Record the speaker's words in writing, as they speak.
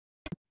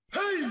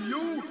Hey,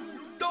 you!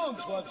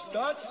 Don't watch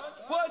that!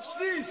 Watch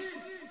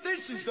this!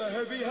 This is the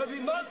heavy, heavy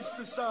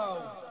monster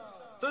sound!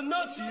 The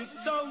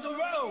nuttiest sound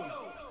around!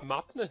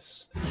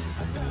 Madness.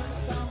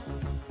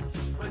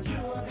 When you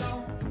are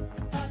gone,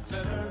 I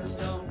turn to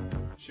stone.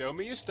 Show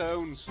me your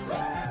stones.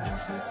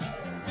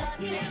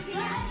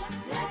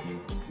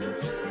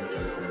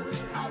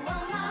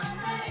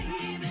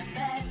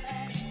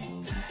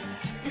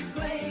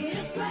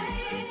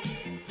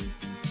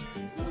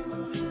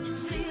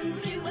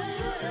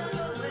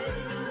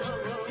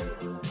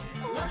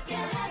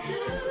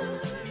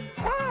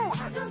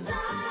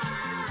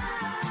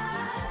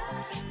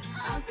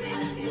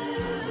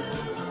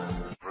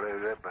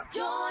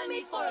 Join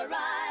me for a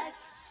ride,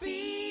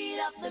 speed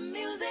up the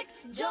music,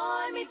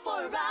 join me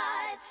for a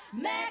ride,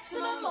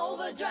 maximum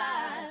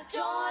overdrive.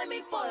 Join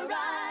me for a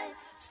ride,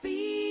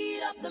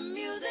 speed up the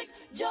music,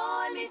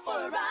 join me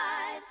for a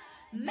ride,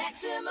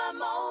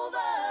 maximum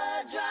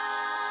overdrive.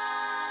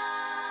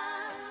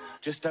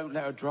 Just don't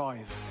let her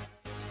drive.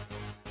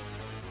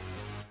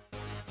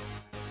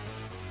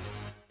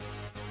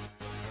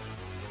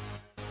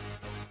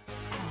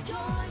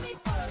 Join me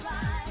for a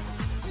ride,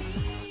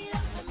 speed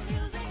up the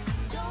music,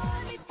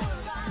 join me for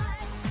a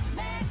ride,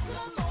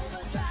 maximum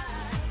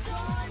overdrive.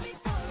 Join me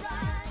for a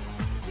ride,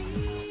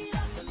 speed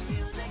up the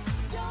music,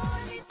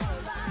 join me for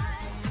a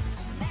ride,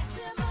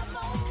 maximum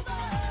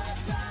overdrive.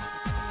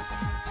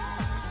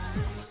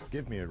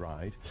 Give me a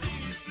ride.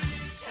 Please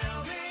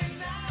tell me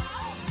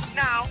now.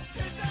 Now.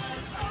 Is there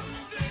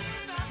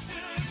something I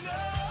should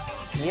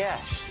know?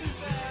 Yes. Is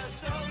there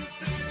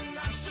something I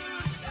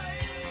should say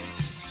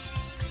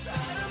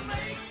that'll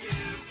make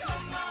you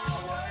come my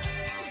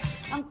way?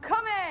 I'm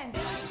coming.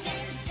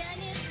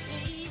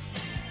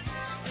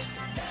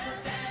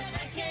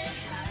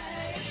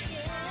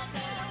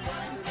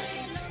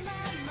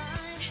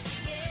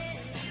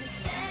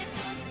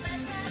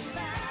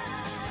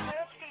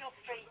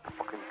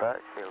 Fucking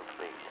Birchfield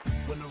Street.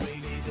 When the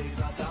rainy days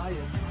are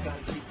dying,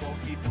 gotta keep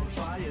on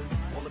trying.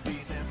 All the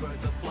bees and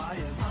birds are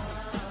flying.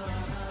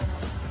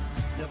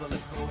 Never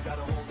let go,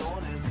 gotta hold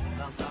on in.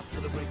 Non-stop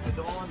till the break of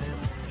dawn in.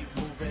 Keep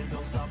moving,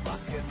 don't stop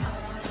rocking.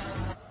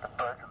 The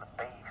birds and the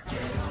bees.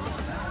 Get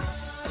on up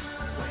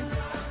when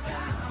you're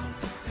down,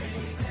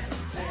 baby.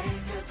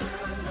 Take a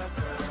good look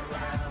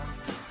around.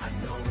 I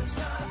know it's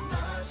not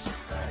much,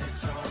 but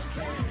it's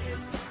okay.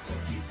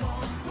 We'll keep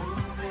on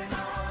moving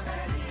on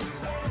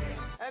anyway.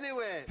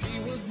 Anyway! He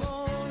was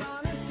born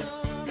on a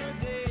summer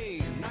day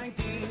in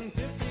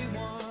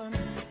 1951.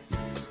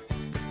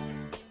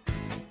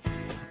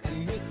 And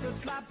with the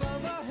slap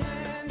of a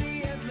hand,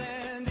 he had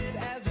landed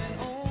as an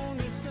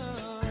only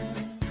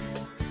son.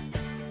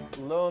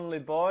 Lonely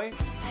boy.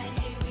 And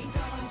here we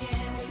go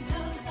again, we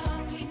know the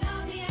start, we know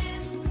the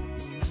end.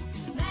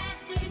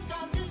 Masters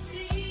of the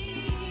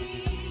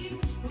sea.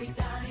 We've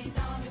done it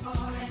all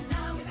before and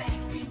now we're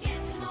back to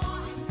get some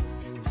more.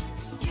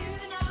 You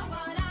know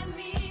what I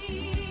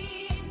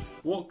mean.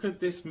 What could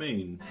this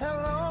mean?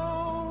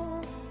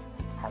 Hello!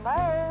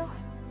 Hello.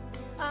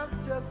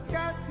 I've just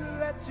got to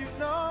let you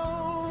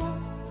know.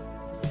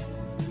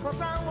 'Cause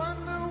I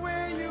wonder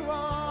where you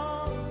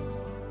are.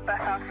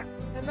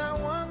 And I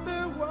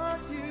wonder what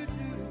you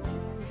do.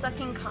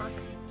 Sucking cock.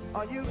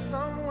 Are you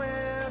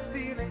somewhere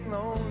feeling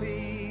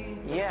lonely?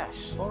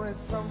 Yes. Or is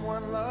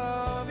someone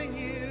loving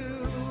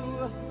you?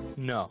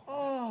 No.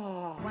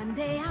 Oh. One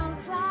day I'll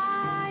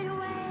fly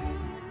away.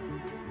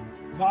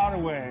 Far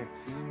away.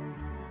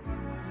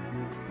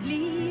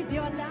 Leave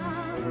your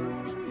love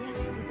to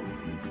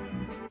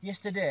yesterday.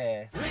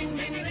 Yesterday. Ring,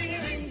 ding, ding,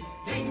 ding,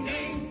 ding,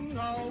 ding,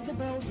 all the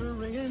bells were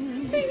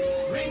ringing.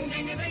 Ring,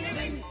 ding, ding,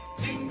 ding,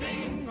 ding,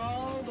 ding,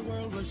 all the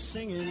world was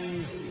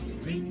singing.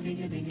 Ring, ding,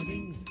 ding,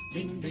 ding,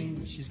 ding,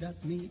 ding, she's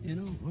got me in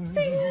a whirl.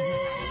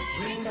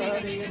 Ring,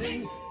 ding, ding,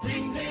 ding,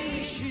 ding,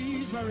 ding,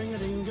 she's my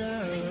ring-a-ding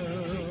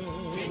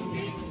girl. Ding,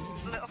 ding.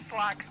 Little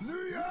flag. New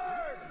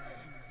York,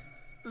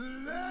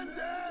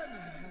 London,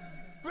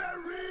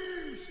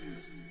 Paris,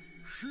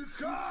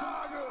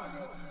 Chicago,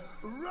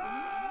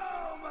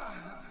 Rome.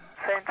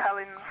 St.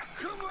 Helens.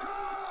 Come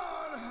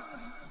on!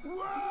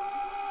 Whoa!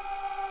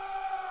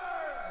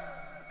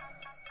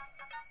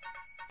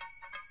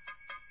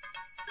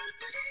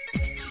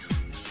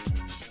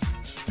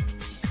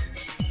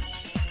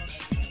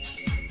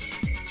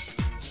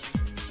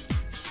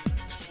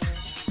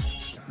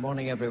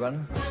 Morning,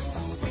 everyone.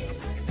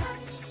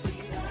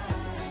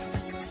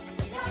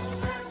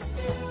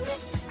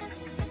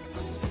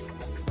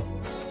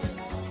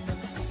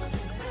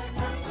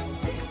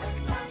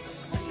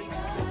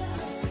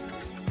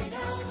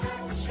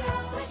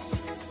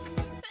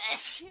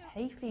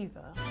 Hay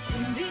fever.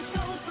 In these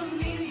old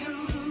familiar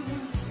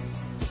rooms,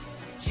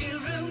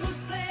 children would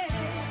play.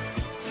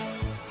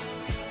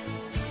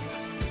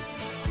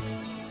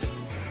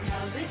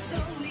 Now there's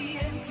only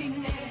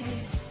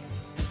emptiness,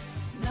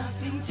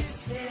 nothing to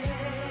say.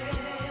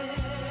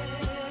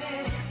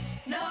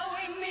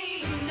 Knowing me,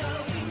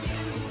 knowing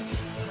you.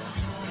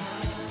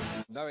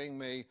 Knowing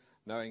Me,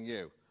 Knowing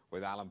You,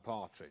 with Alan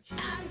Partridge.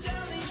 I'm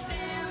going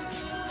down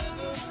to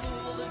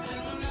Liverpool to do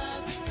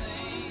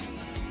nothing.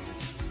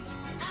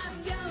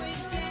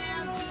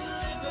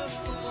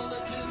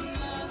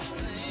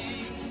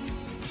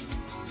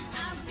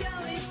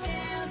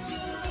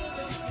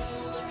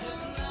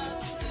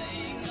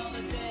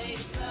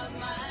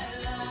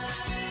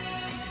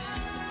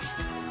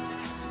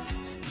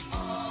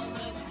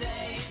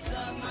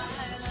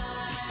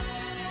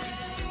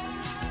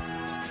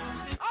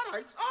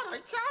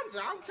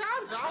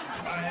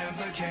 I am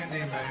the Candy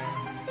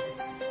Man,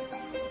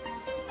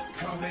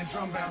 coming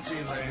from Bounty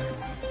Land.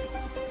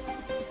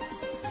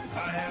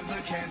 I am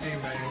the Candy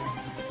Man,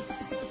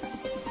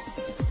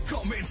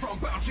 coming from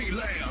Bounty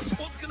Land.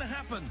 What's going to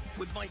happen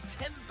with my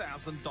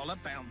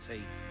 $10,000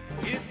 bounty?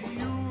 If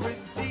you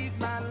receive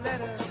my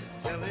letter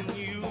telling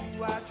you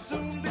I'd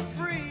soon be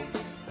free,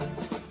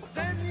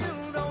 then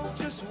you'll know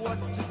just what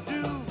to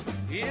do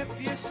if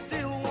you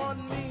still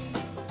want me.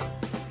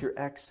 Your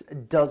ex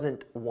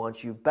doesn't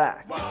want you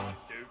back. Did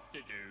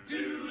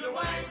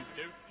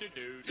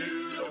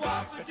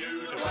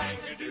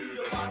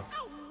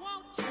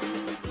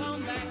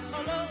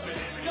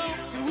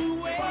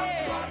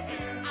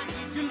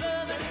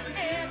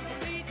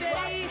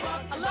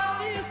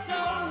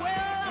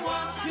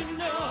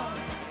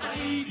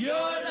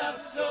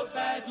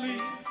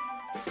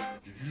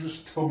you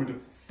just tell me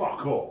to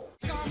fuck off?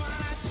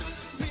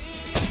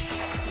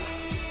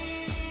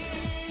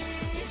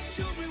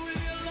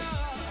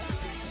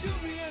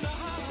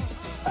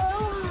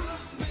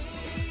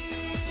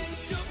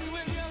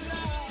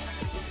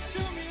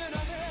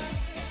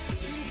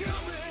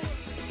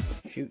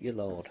 Shoot your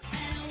lord.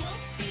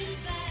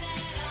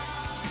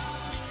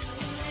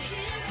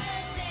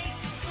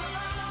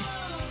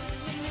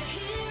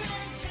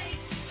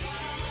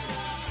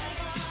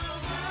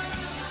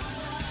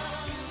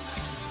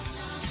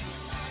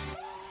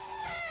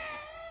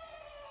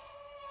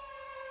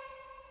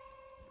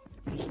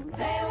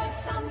 There was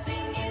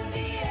something in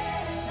the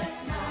air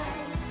that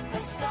night. The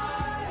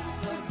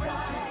stars were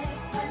bright,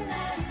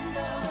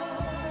 Fernando.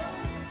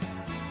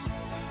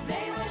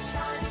 They were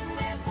shining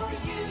there for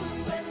you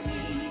and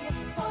me,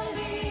 for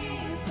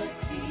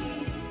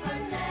liberty,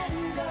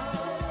 Fernando.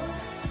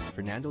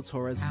 Fernando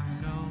Torres.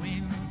 I'm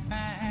going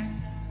back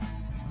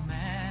to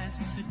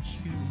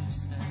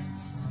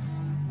Massachusetts.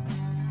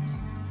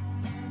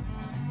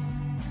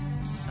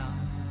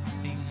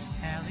 Something's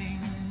telling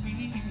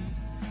me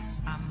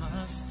I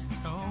must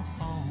go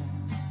home.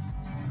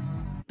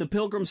 The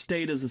Pilgrim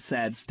State is a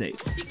sad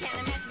state. You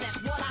can't imagine that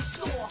what I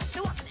saw.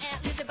 There was an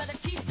ant lizard, but a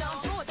chief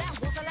don't know that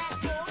was the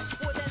last door.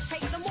 Would then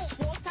take the more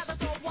walks out the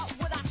door. What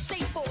would I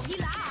stay for? He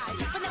lied,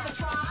 but never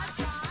tried.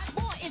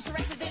 More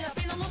interested in a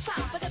being on the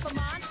side, but never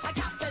mind. I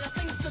got better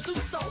things to do,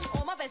 so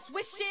all my best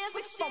wishes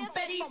from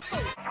Betty.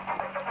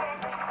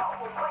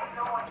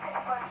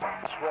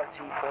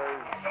 Sweaty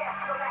boots.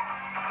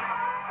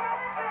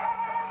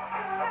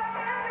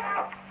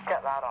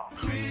 Get that off.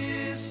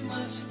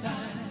 Christmas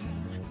time.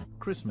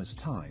 Christmas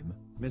time,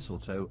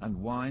 mistletoe and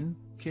wine.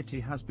 Kitty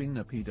has been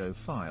a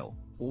paedophile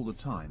all the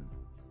time.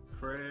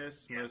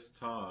 Christmas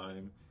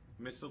time,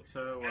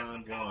 mistletoe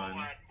and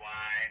wine.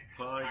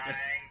 Pie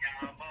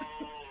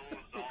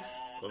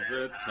of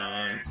the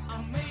time.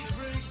 I made a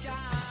pretty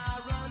guy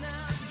run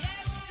out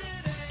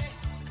yesterday.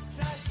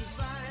 Tried to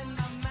find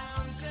a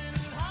mountain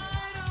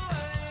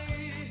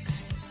hideaway.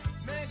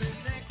 Maybe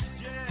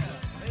next year,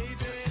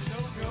 maybe no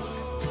go.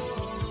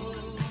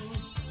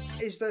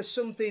 Is there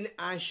something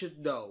I should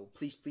know?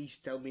 Please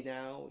tell me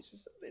now. Is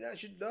there something I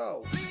should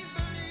know? Please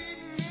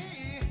believe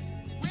me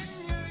when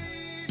you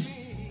leave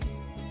me.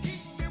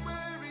 Keep me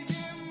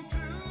worrying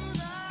through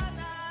the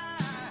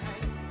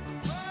night.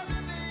 Worry,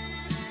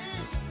 baby,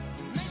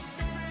 makes me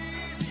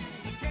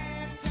crazy.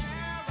 Can't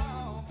tell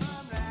all the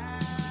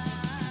night.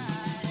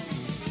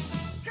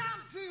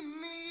 Come to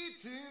me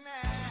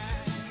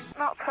tonight.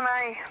 Not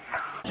tonight.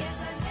 Yes,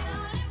 I'm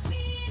down and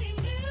feeling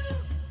blue,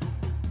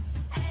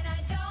 and I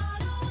don't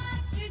know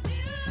what to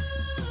do.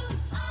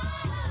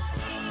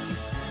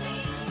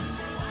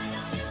 Why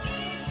don't you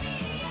give me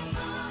a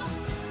call?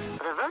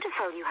 The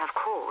Vodafone you have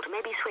called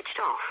may be switched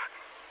off.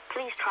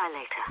 Please try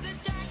later. The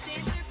dark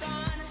days are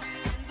gone,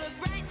 and the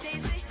bright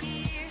days are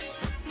here.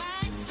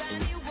 My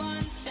sunny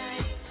one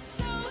shines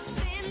so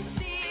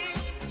sincere.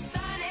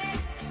 Sunny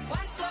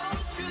one so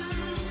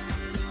true.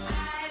 I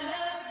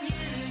love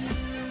you.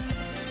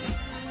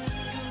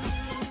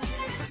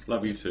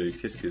 Love you too.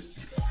 Kiss kiss.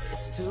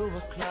 It's 2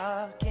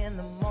 o'clock in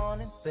the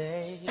morning,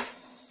 babe.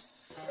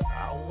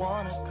 I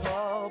wanna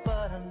call,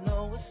 but I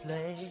know it's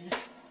late.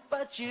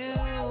 But you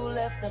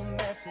left a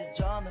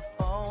message on the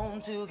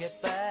phone to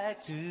get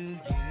back to you.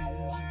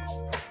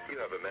 You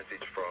have a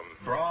message from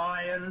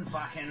Brian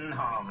fucking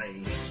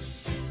Harvey.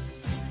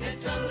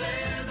 It's a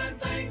living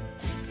thing.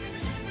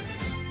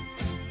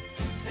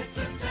 It's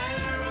a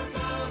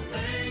terrible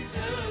thing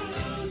to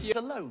lose. You're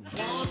alone.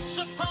 Once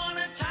upon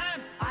a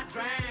time, I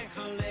drank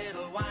a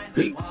little wine.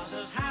 Was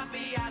as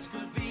happy as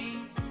could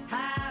be,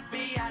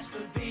 happy as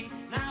could be.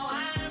 Now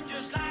I'm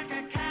just like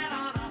a cat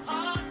on a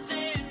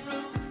haunted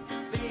roof.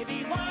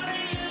 Baby, what do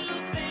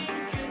you think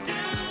you're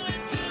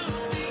doing to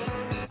me?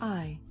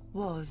 I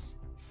was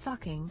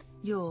sucking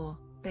your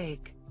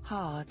big,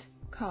 hard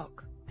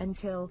cock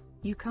until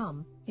you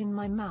come in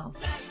my mouth.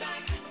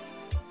 Flashback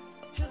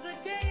to the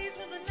days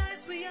when the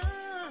nights were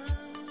young.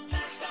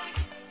 Flashback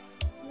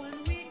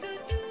when we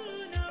could do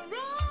no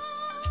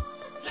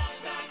wrong.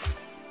 Flashback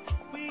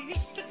we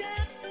used to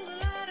dance till the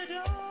light of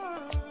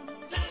dawn.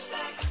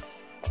 Flashback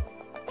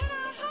when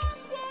our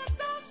hearts were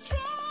so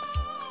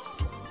strong.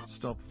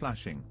 stop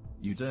flashing,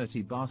 you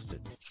dirty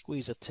bastard.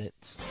 Squeeze her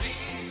tits.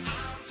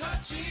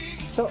 Touch.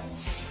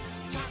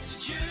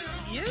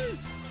 You. Dude.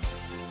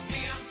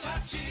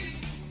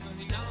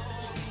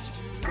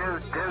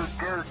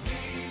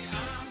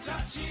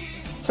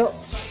 Touch.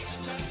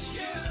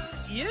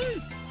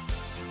 You.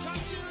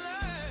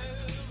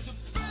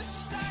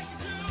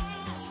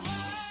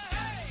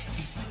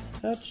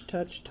 Touch,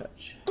 touch,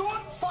 touch.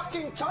 Don't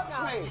fucking touch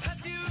me!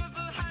 Have you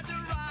ever had to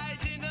ride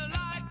in a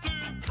light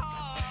blue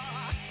car?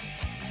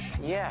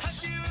 Yes.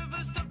 Have you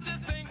ever stopped to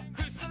think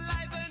whose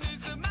saliva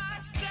is the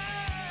master?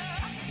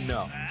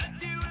 No.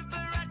 Have you ever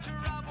had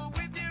trouble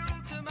with your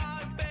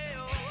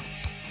automobile?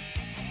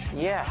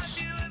 Yes. Have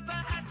you ever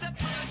had to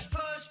push?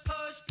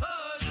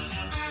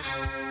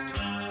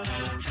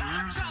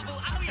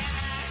 Trouble, oh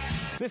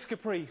yeah! This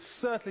Capri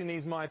certainly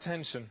needs my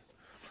attention.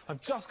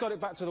 I've just got it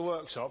back to the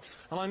workshop,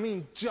 and I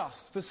mean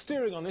just. The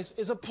steering on this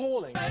is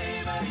appalling.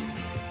 Baby,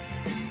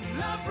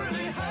 love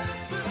really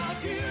hurts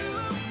without you.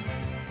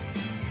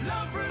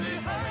 Love really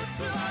hurts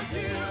without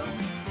you.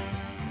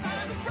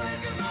 And it's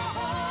breaking my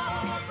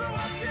heart, but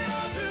what can I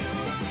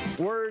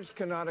do? Words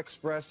cannot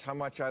express how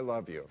much I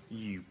love you.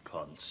 You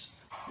punts.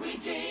 We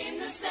dream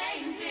the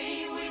same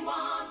dream, we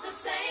want the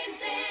same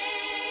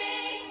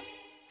thing.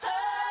 Oh,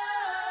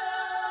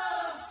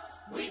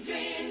 we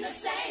dream the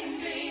same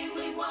dream,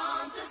 we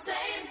want the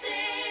same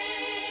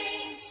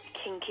thing.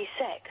 Kinky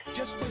sex.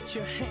 Just put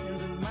your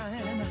hands in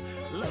mine.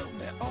 Love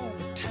me all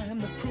the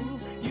time to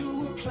prove you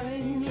will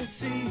plainly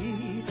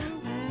see.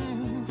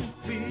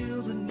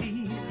 Feel the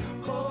need,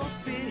 oh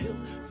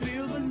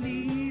feel the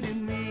need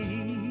in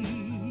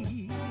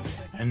me.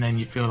 And then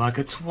you feel like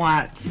a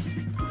twat.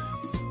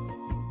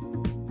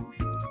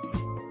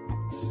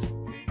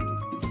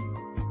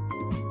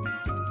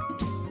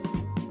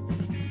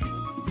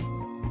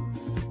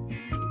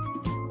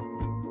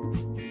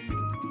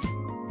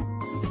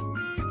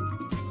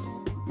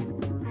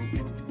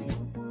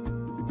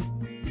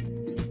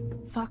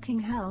 Fucking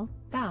hell,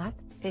 that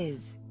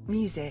is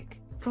music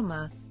from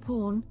a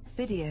porn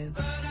video.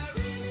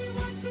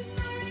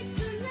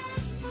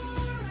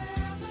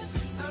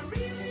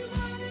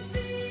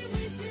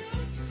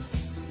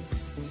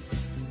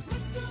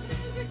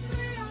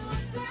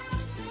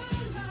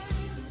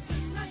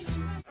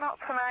 Not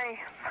for me.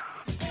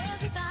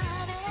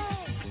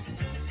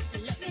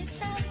 Let me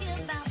tell you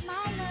about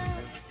my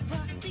love.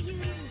 What do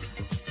you?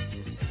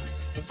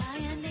 I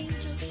am an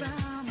angel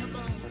from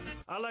above.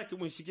 I like it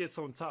when she gets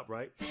on top,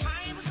 right?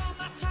 Time was on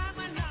my side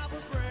when I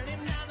was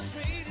running down the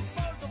street and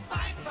for the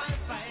fight.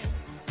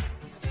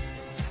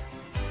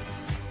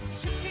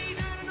 She came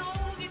out an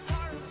old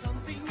guitar and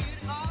something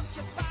it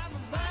occupied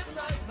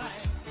my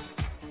mind.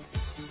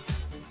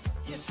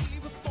 Yes, she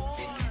was born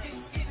to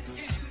be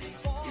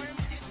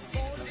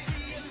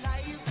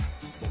alive.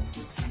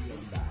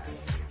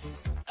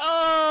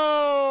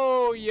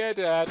 Oh, yeah,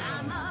 Dad.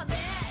 I'm a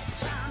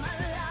bitch, I'm a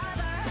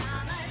lover,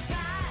 I'm a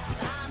child,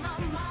 I'm a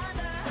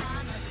mother,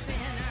 I'm a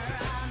sinner,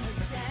 I'm a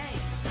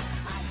saint.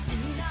 I do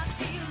not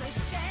feel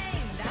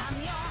ashamed. I'm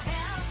your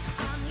hell,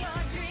 I'm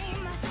your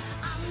dream.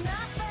 I'm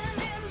nothing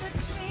in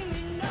between.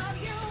 You know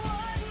you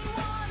wouldn't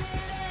want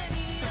it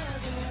any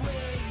other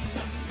way.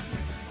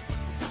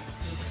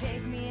 So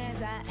take me as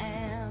I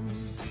am.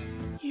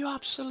 You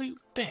absolute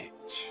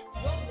bitch.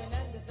 Rolling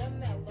under the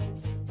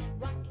melody,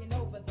 rocking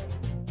over them,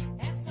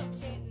 and some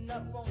chanting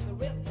up on the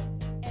rhythm,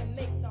 and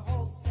make the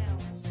whole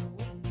sound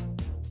sweet.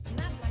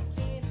 Not like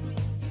candy,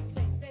 you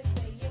taste that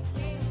say it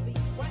can be.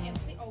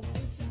 YMCO,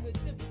 you too good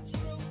to be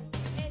true,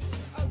 and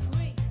you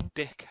agree.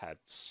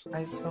 Dickheads.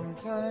 I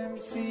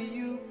sometimes see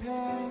you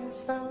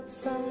pass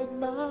outside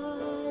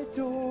my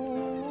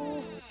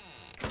door.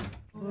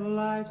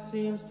 Life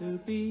seems to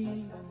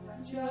be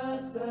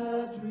just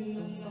a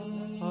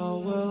dream, a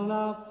world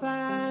of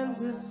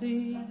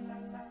fantasy.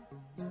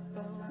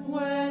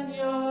 When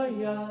you're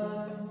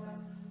young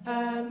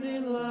and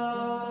in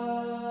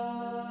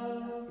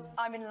love.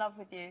 I'm in love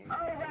with you.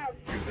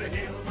 To the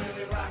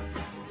hillbilly rock,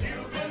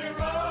 hillbilly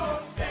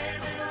road,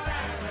 standing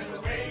around and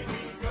the way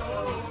we go.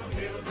 A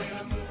little bit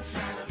of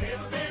moonshine, a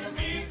little bit of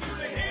me. To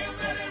the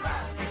hillbilly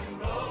rock and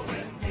roll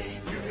with me.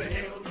 To the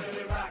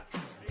hillbilly rock,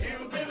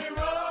 hillbilly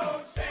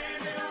road,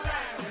 standing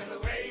around and the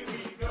way we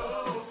go.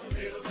 A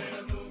little bit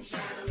of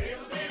moonshine, a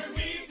little bit of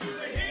me. To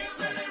the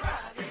hillbilly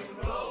rock and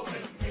roll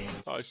with me.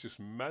 Oh, it's just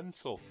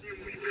mental.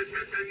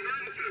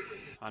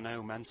 I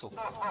know, mental.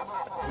 Welcome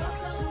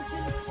to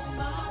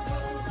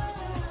tomorrow.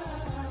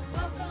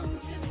 Welcome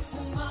to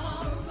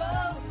tomorrow.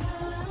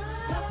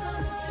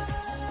 Welcome to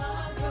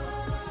tomorrow.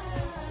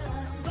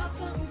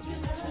 Welcome to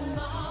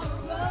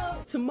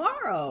tomorrow.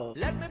 Tomorrow.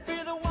 Let me be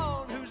the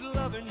one who's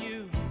loving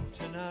you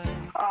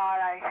tonight.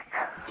 Alright.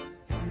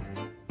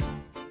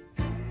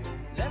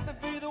 Let me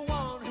be the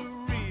one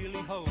who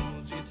really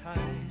holds you tight.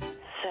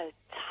 So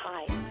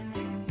tight.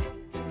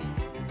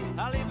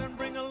 I'll even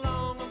bring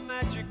along a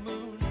magic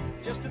moon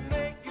just to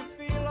make you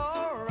feel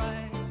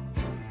alright.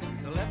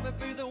 So let me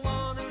be the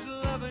one who's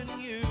loving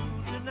you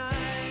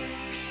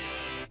tonight.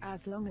 As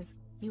as long as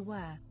you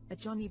wear a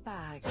Johnny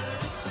bag.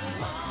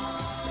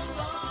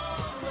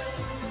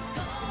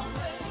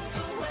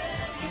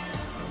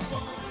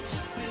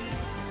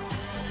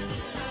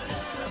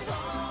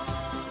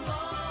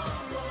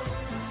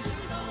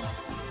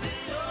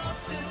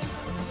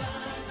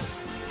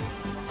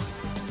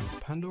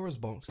 Pandora's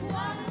box.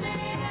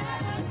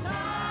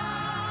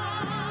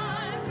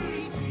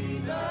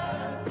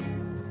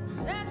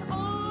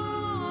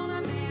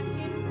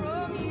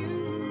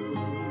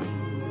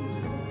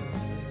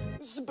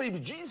 This is baby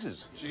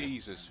Jesus.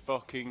 Jesus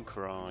fucking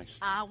Christ.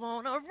 I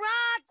wanna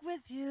rock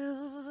with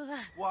you.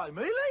 Why,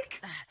 me,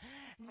 like?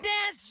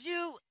 Dance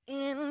you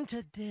in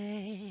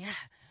today.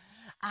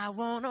 I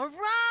wanna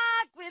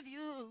rock with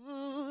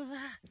you.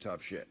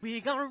 Tough shit.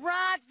 We gonna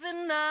rock the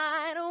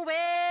night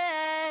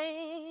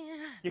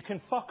away. You can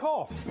fuck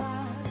off.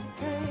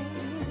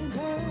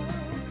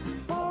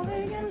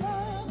 Falling in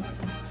love,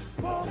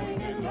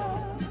 falling in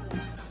love,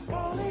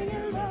 falling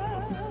in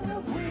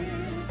love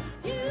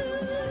with you.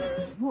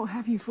 What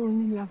have you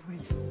fallen in love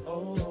with?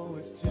 Oh,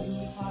 it's too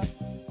hot,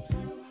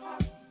 too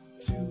hot,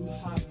 too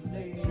hot,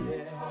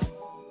 lady.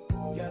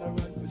 Gotta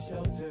run for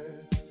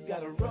shelter,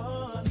 gotta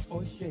run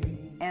for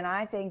shade. And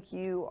I think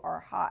you are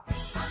hot.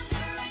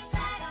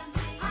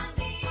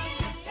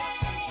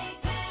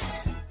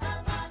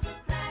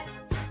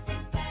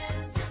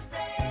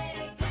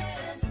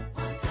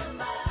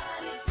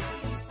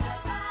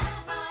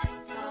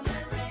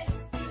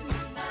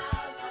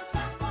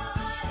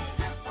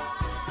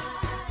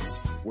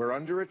 We're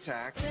under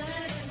attack.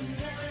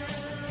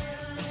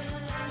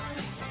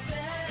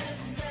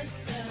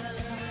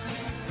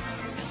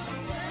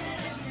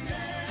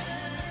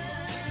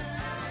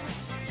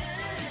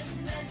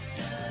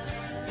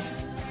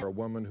 For a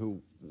woman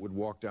who would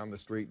walk down the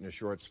street in a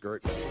short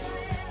skirt.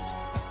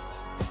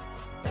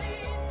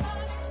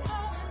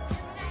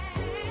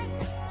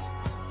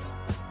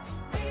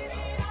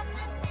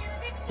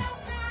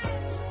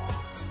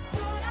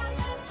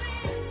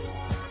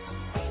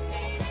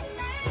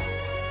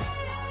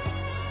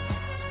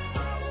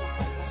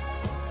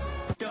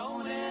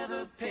 Don't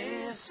ever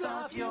piss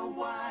off your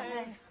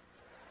wife.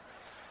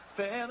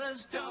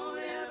 Fellas, don't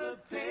ever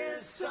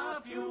piss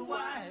off your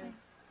wife.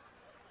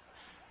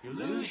 You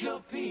lose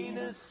your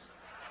penis.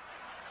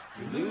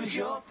 You lose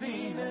your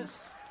penis.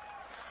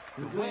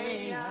 The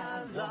way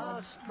I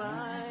lost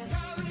mine.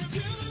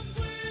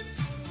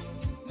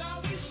 Now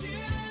we're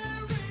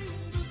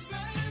sharing the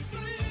same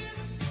dream.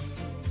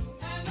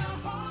 And our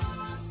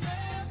hearts,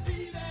 they're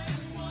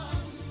beating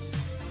one.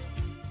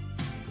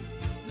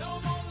 No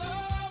more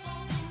love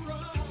on the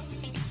run.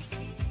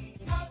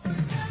 Now we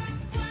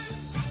can't quit.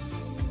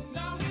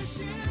 Now we're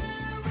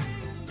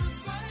sharing the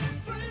same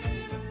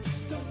dream.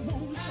 Don't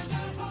want to stop. And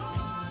our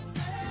hearts,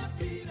 they're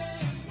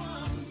beating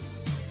one.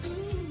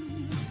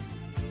 Ooh.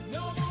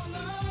 No more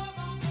love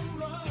on the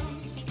run.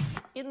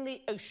 In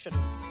the ocean.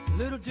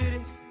 Little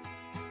ditty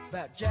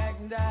about Jack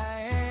and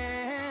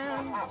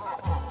Diane.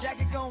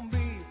 Jackie gonna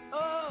be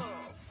a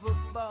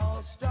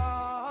football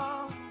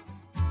star.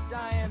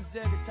 Diane's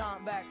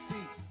debutante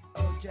backseat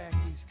of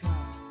Jackie's car.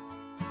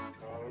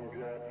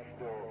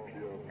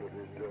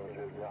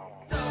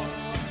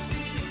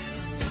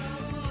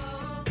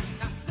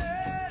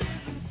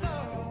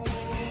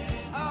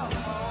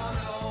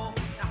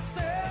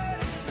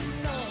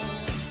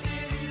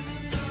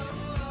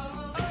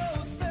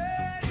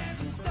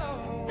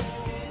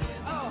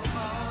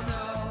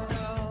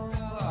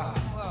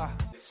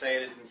 Say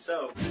it isn't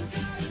so.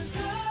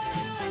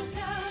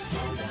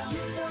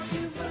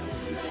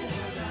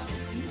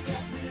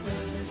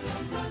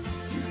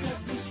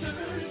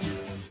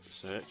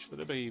 Search for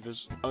the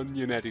beavers.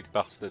 Onion-headed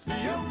bastard.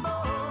 You're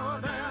more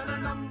than a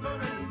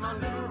number in my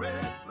little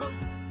red book.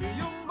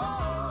 You're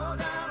more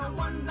than a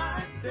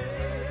one-night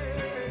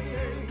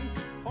day.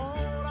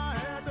 All I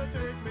had to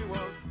take me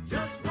was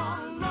just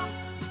one look.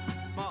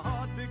 My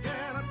heart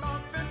began a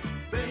thumping.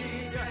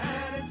 Baby, you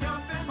had it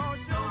jumping. 'Cause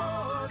you're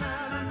more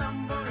than a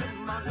number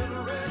in my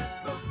little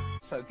red book.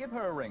 So give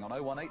her a ring on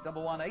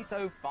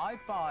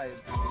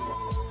 018118055.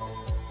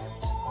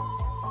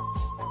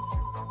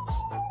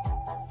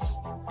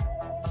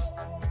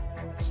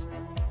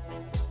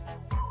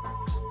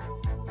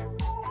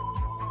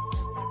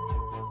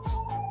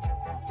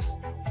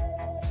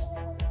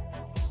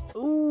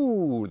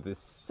 Ooh, the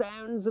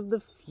sounds of the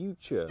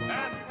future.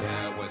 And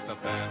there was the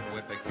band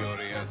with the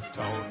curious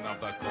tone of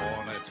the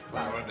cornet,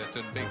 clarinet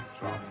and big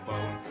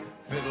trombone,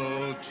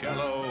 fiddle,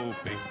 cello,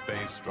 big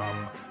bass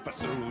drum,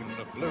 bassoon,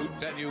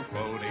 flute and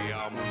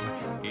euphonium,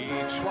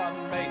 each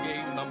one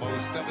making the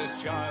most of his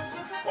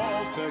chance,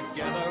 all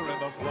together in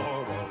the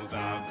floral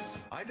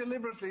dance. I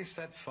deliberately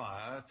set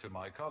fire to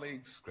my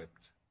colleague's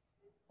script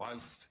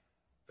whilst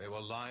they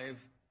were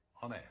live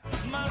on air.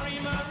 Marie,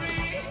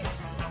 Marie,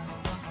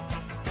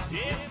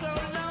 it's so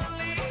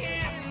lonely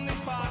in this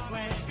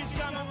parkway. She's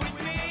coming with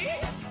me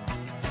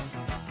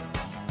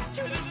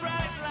to the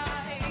bright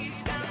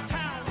lights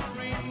downtown,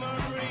 Marie,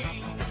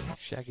 Marie.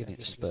 Shagging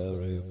it spur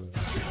room.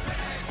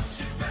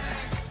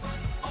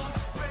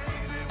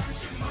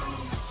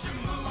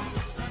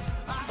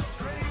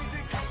 Crazy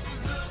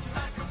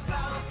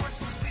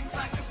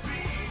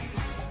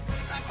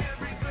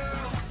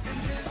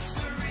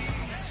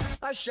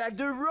I shagged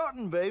her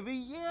rotten,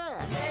 baby,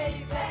 yeah.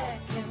 Lay back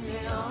in the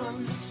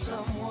arms of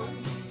someone.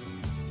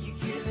 You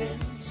give in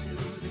to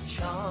the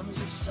charms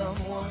of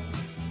someone.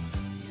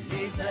 You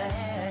lay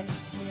back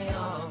in the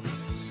arms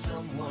of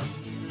someone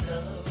you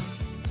love.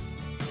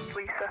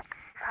 Lisa,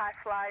 high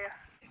flyer.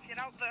 If you're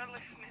out there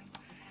listening,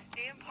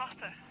 Ian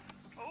Potter.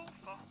 Oh,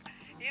 fuck.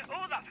 Ian,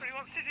 oh, that's what he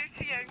wants to do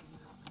to you.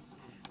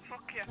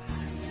 Fuck you.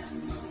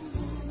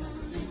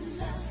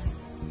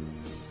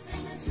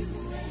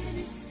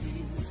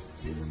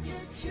 To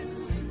get you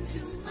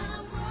into my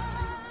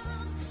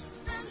world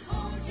and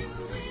hold you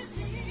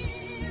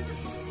within.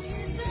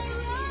 It's a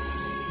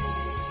ride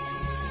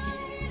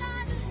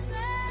I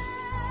defend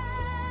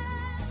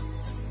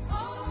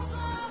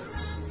over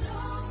and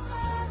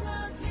over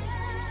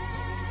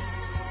again.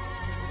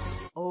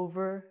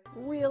 Over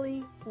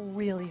really,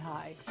 really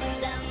high.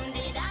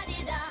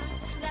 Dum-dee-da-dee-da,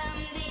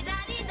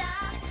 dum-dee-da-dee-da,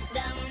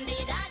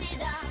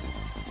 dum-dee-da-dee-da.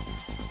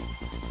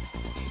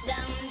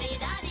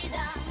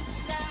 Dum-dee-da-dee-da,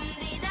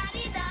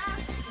 dum-dee-da-dee-da,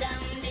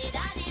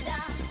 dum-dee-da-dee-da.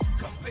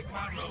 Come pick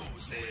my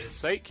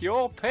roses. Take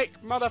your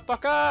pick,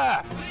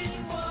 motherfucker!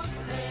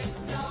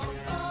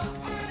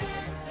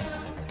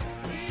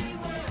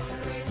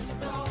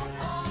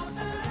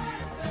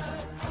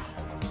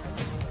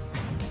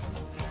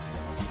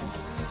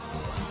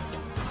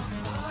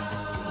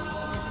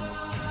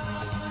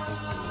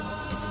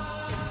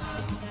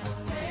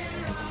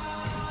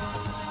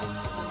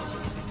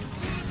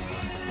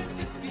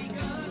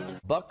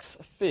 Bucks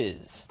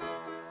Fizz.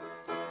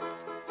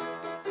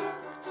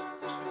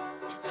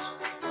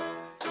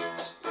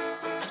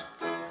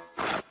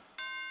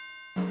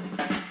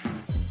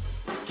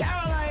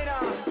 Carolina!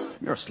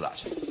 You're a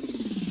slut.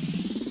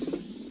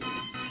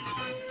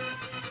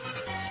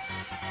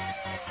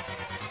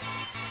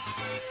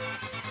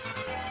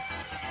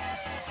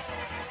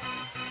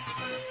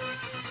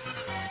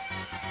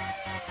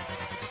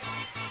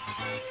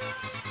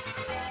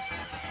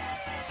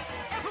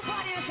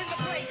 Everybody is in the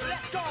place,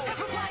 let's go!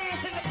 Everybody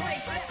is in the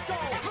place, let's go!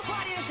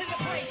 Everybody is in the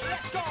place,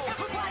 let's go!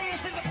 Everybody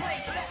is in the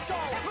place, let's go!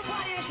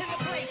 Everybody is in the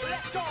place,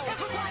 let's go!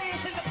 Everybody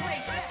is in the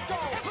place, let's go!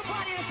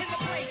 Everybody is in the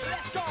place,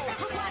 let's go!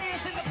 Everybody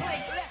is in the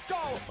place, let's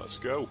go! Let's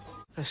go.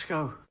 Let's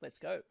go. Let's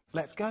go.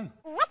 Let's go.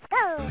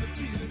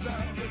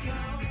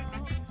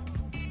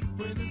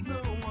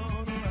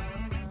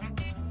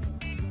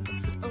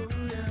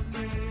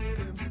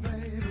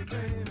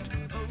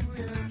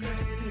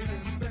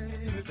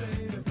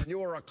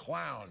 You're a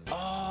clown.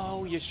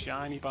 Oh, you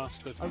shiny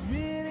bastard. I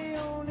really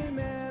only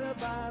met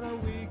about a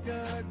week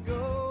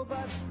ago,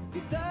 but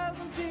it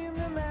doesn't seem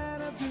to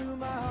matter to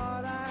my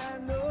heart. I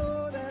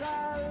know that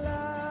I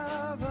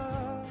love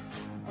her.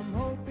 I'm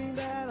hoping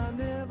that I'll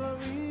never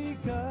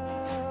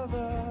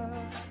recover.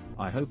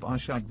 I hope I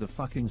shag the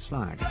fucking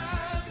slag.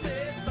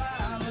 Blinded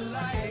by the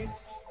light,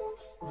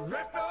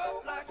 wrapped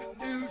up like a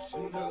douche,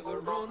 another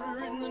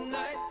runner in the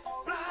night.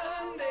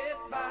 Blinded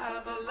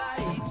by the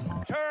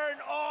light. Turn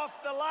off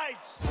the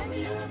lights.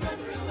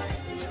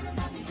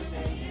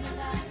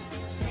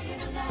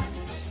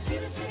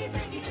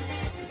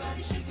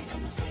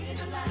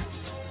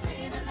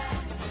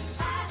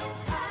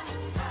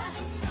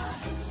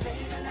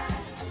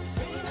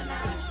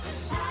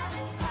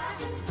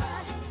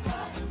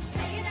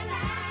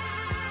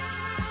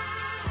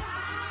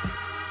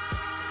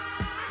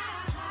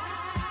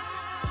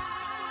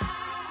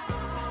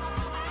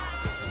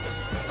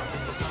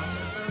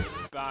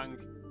 Bang.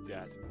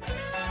 Dead.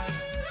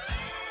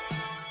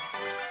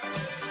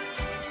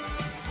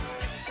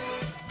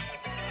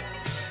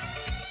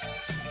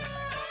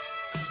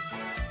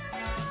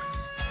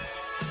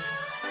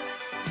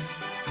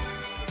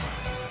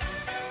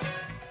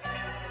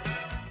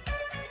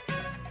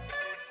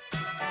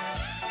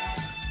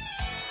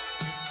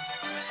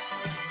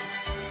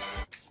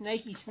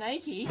 Snaky,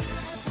 snaky.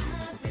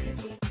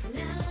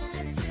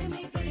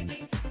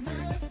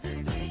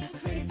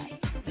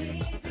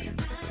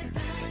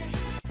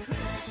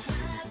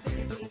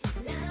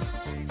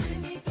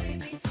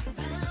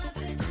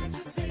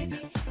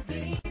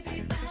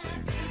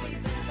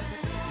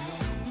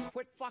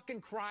 Quit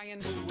fucking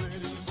crying.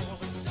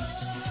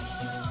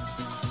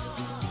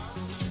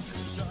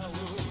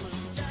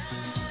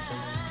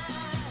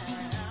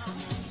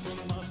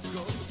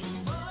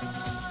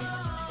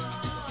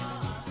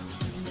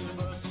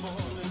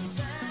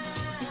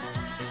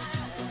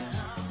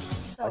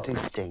 I do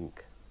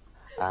stink,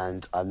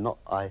 and I'm not.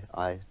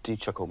 I do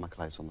chuck all my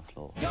clothes on the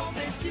floor. Don't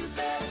be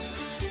stupid,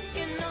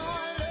 you know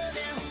I love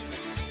you.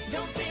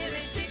 Don't be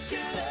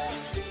ridiculous,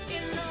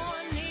 you know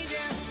I need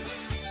you.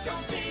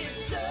 Don't be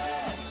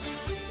absurd,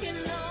 you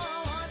know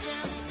I want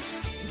you.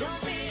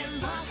 Don't be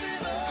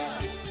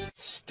impossible.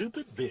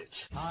 Stupid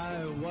bitch.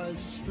 I was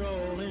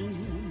strolling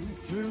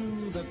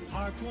through the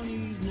park one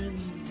evening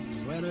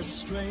when a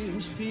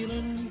strange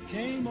feeling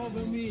came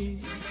over me.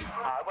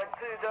 I went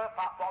to the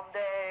pub one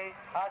day.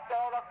 I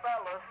saw a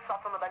fella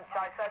sat on the bench.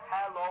 I said,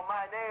 hello,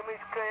 my name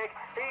is Craig.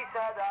 He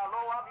said,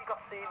 hello, have you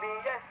got CB?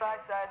 Yes,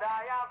 I said,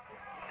 I have.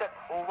 He said,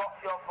 well, what's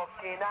your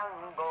fucking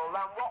angle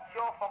and what's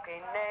your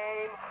fucking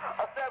name?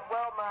 I said,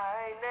 well,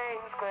 my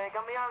name's Craig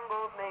and my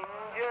angle's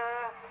Ninja.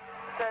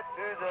 Said,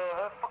 who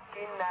the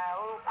fucking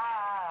hell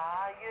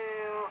are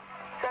you?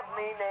 Said,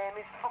 my name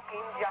is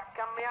fucking Jack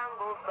and my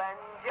angle's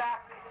Ben Jack.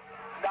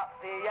 That's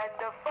the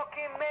end of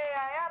fucking me,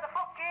 I had a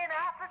fucking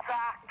heart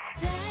attack.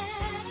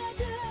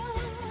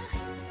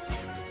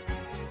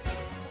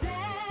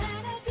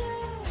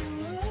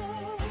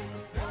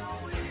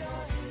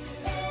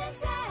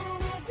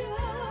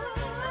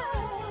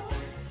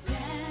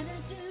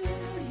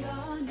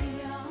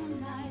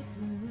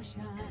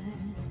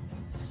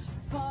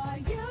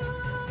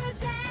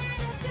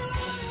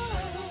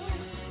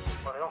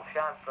 Well, they don't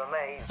shine for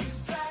me.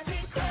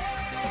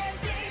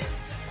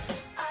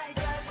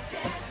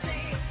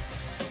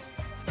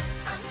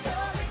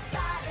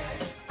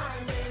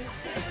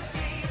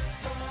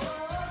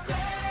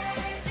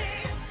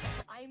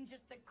 I'm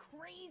just a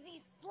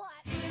crazy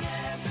slut.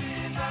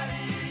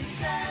 Everybody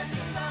says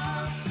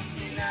along,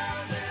 you know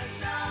there's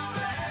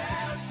nowhere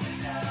else to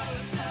go.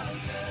 It's so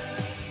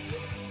good.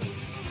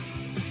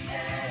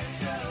 Yeah, it's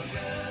so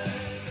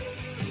good.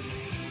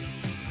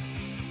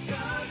 So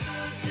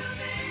good to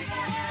be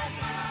back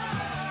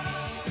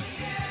home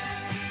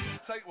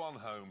again. Take one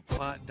home.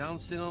 Like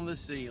dancing on the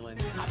ceiling.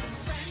 I've been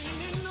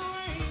standing in the rain.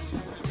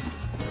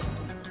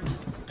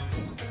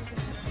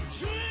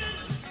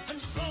 Tears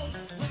and soul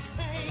with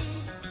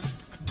pain.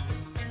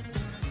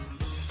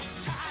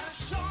 Tired of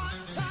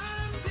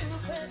short-term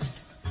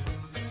benefits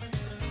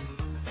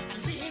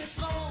and being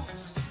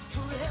exposed to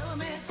the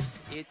elements.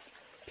 It's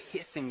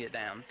pissing it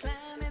down.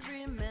 Climb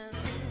every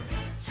mountain,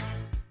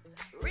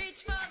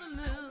 reach for the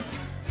moon,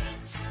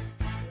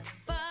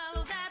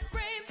 follow that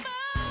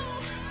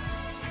rainbow,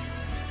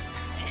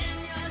 and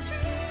your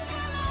dreams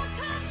will all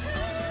come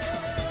true.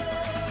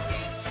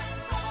 Reach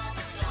for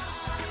the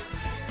stars.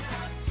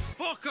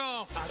 Fuck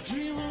off! I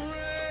dream of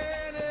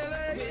rain,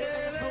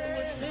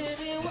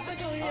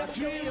 I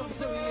dream of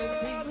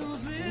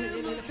bottles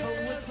in the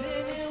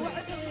desert.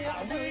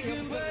 I'm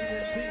waking I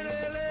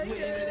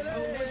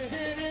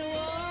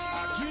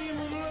dream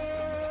of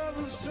love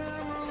as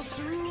time runs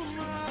through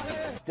my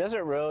head.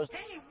 Desert Rose.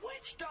 Hey,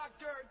 witch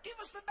doctor, give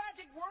us the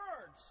magic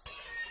words.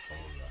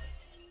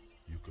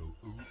 You go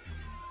ooh, ooh,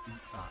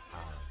 ah,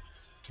 ah,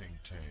 ting,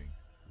 ting,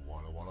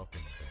 walla, walla,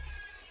 bing, bang.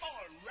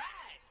 All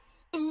right.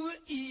 Ooh,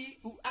 ee,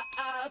 ooh, ah,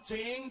 ah,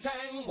 ting,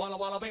 tang, walla,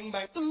 walla, bing,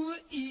 bang. Ooh,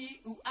 ee,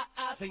 ooh, ah,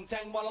 ah, ting,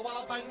 tang, walla,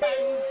 walla, bang,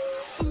 bang.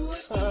 Ooh, ee, ooh,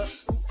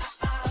 ah,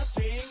 ah,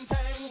 ting,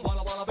 tang,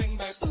 walla, walla, bing,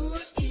 bang. Ooh,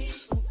 ee,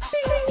 ooh, ah, ah,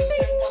 ting,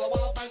 tang, walla,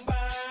 walla, bang,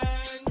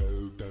 bang.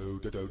 Do, do,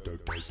 do, do, do,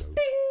 do.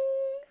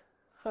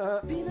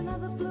 Been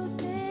another blue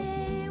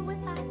day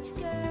without you,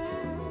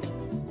 girl.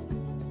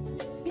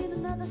 Been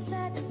another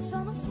sad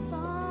summer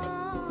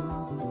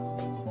song.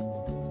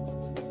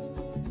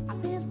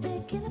 I've been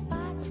thinking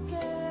about you,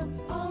 girl,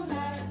 all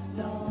night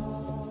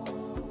long.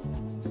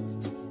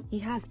 He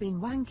has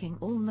been wanking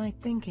all night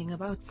thinking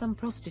about some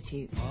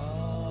prostitute.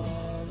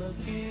 All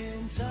of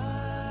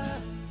winter,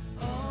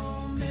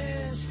 oh,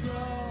 mist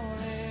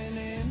rolling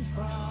in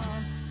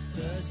from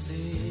the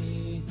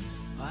sea.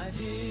 My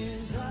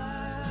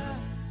desire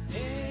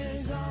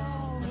is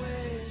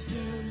always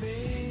to be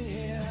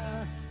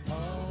here.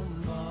 Oh,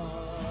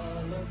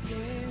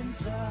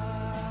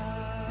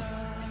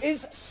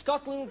 Is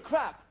Scotland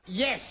crap?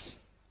 Yes,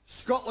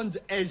 Scotland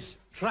is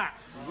crap.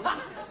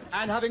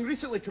 And having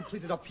recently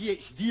completed a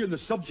PhD on the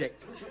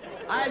subject,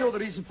 I know the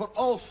reason for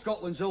all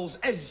Scotland's ills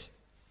is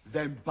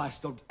them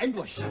bastard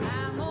English.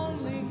 I'm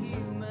only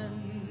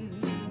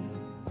human,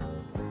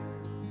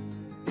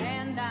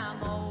 and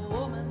I'm a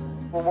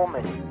woman. A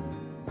woman.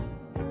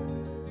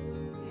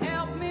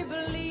 Help me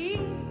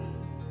believe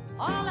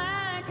all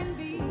I can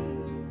be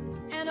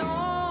and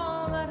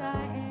all that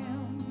I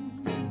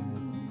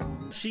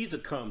am. She's a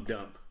cum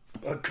dump.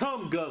 A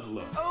cum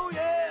guzzler. Oh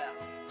yeah,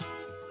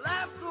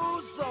 life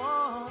goes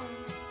on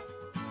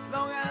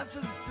long after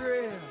the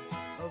thrill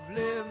of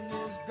living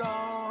is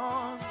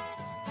gone.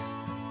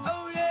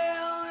 Oh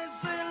yeah, they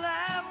say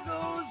life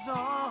goes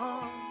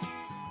on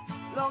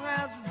long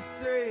after the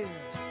thrill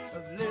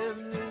of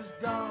living is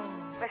gone.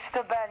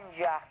 Mr. Ben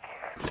Jack.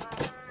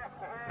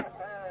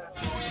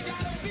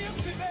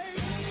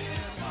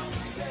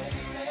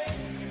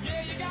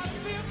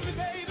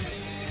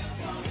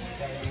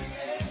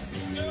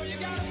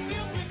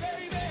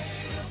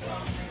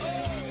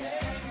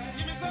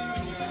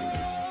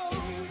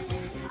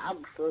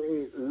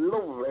 Absolutely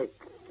lovely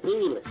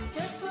feeling.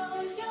 Just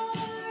close your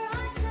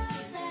eyes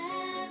and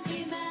then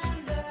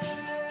remember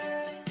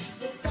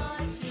the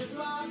thoughts you've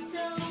locked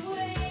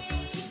away.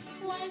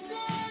 When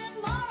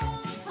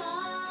tomorrow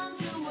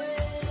comes, you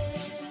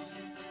wish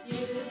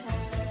you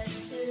had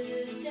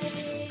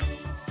today.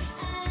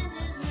 And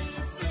as we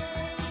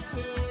sit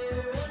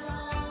here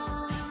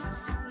alone,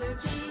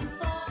 looking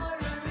for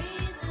a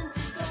reason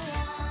to go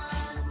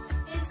on,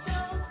 it's so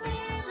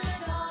clear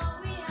that all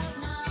we have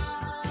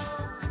now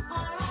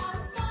are our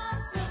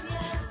thoughts of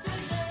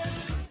yesterday.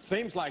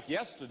 Seems like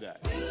yesterday.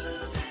 I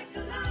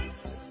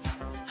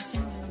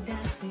sing and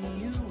dance for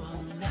you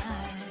all night.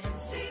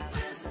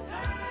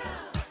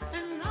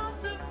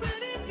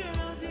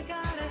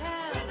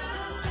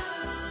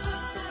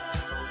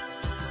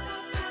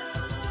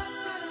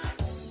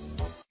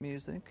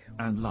 music.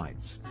 And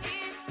lights.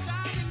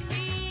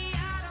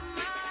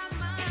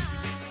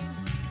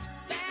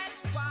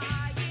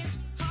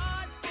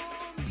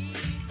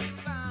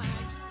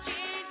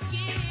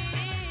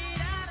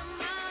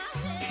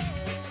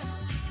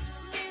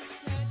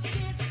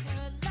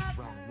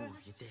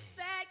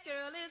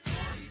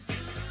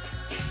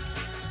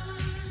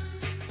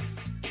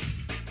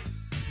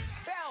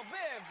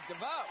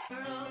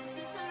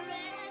 Roses are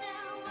red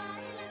and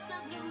violets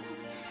are blue.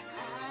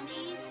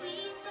 Honey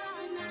sweet,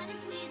 but not as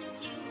sweet as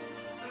you.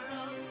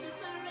 Roses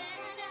are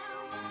red and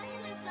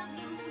violets are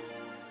blue.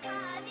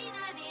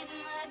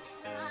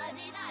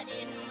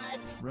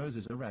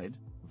 Roses are red,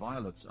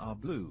 violets are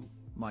blue.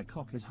 My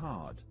cock is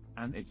hard,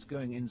 and it's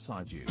going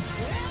inside you.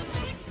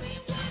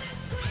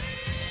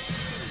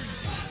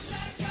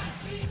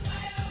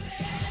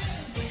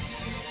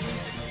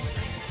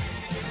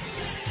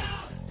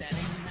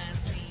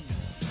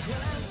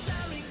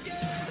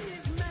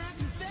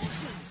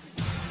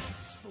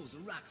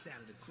 Rock's out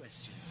of the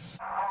question.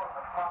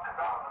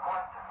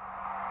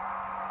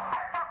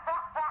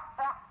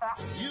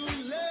 You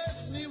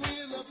left me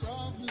with a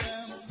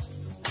problem.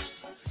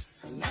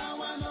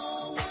 Now I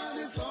know what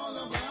it's all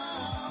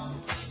about.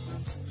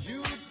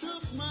 You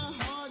took my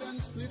heart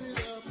and split it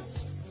up.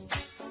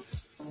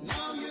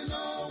 Now you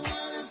know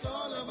what it's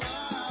all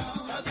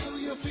about. How do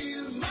you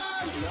feel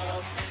my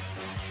love?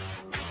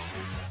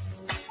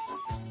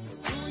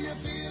 Do you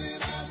feel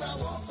it as I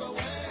walk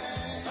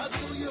away? How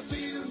do you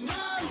feel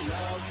my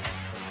love?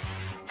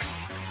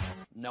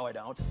 No, I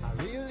don't. I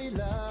really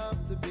love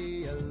to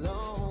be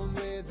alone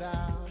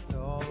without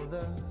all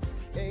the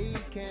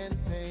ache and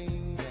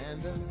pain and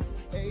the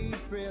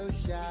April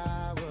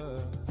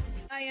showers.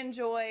 I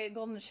enjoy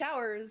golden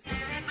showers.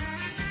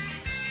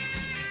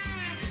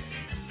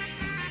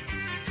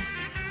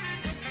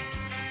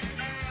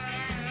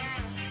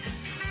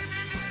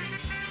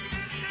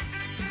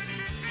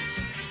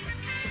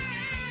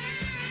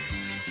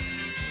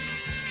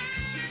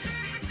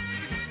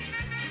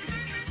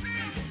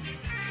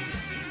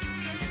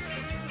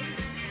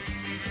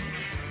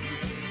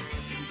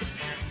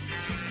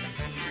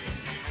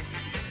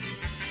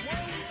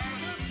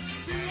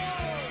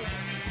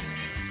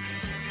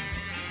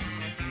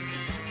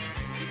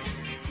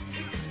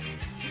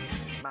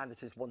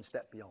 Madness is one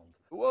step beyond.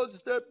 One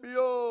step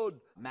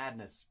beyond.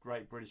 Madness,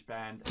 great British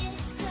band.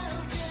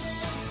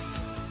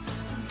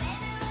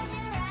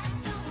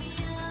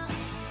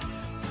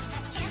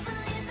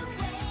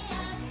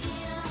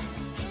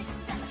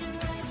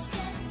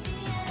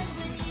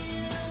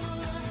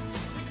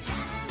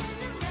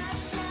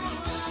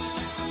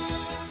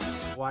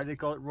 Why do they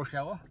call it Rush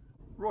Hour?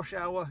 Rush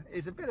Hour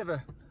is a bit of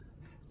a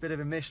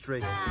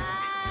mystery.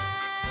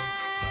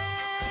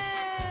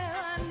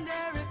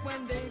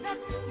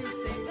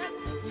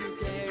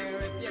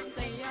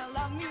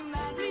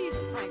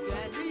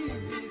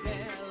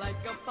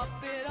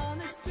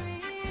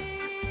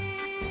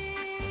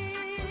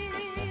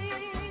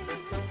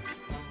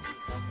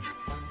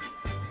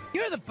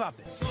 You're the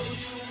puppet. So you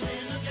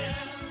win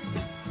again,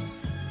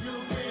 you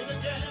win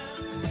again.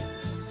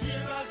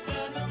 Here I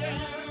stand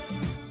again,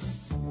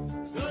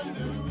 the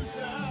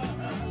loser.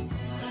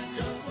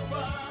 Just for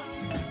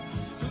fun,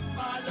 took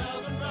my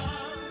love and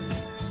run.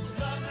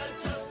 Love had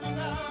just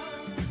begun.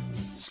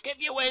 Skip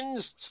your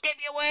wins! Skip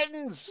your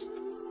wins!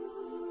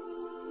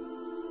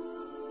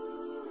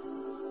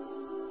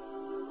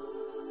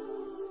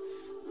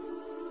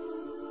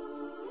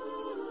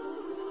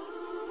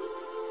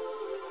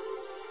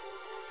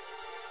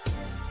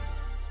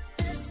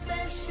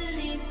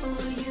 Especially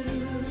for you.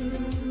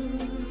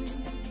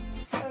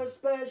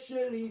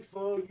 Especially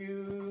for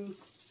you.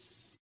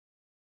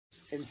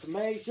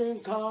 Information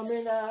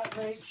coming out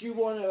makes you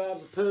want to have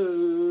a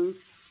poo.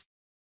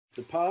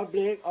 The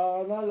public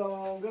are no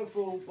longer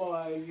fooled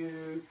by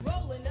you.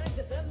 Rolling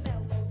under the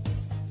melody,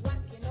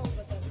 rocking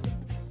over the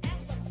beat.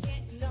 As I'm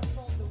chanting up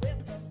on the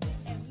rhythm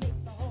and make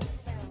the whole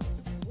sound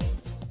sweet.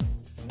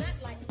 Not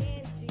like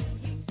Angie,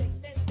 you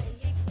taste that say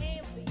it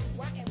can be.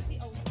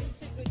 YMCO, you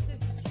too good to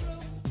be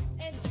true,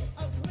 and you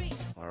agree.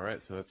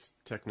 Alright, so that's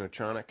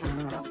Technotronic.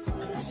 Don't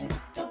push it,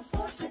 don't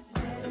force it,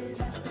 let it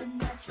happen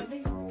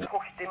naturally.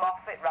 Pushed him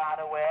off it right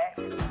away.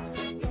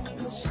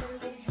 It will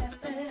surely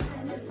happen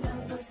if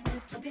love was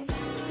meant to be.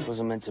 It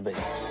wasn't meant to be.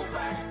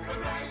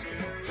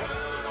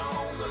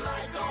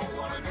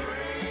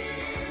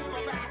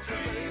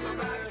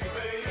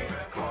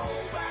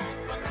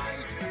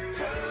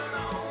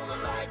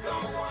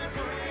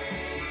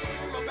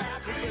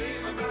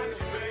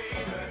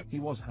 He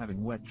was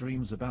having wet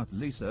dreams about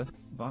Lisa,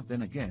 but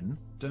then again,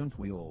 don't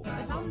we all?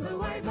 On the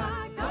way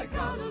back, I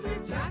cuddled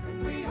with Jack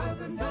and we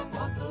opened a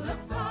bottle of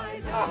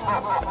cider.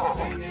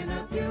 Singing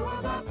a few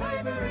of our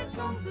favorite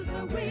songs as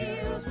the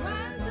wheels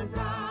went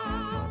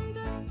around.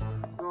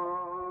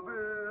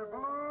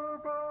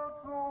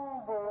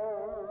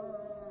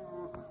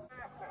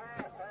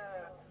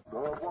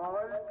 The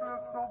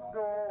brightest of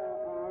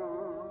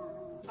dawn.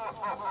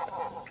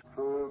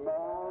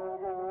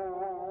 Tomorrow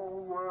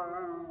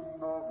when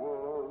the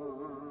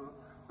world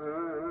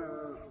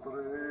is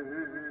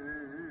free.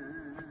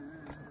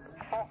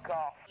 fuck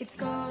off. It's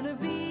gonna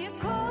be a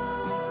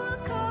cold,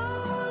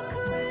 cold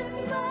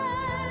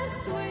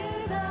Christmas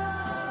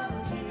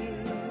without you.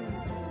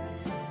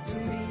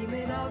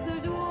 Dreaming of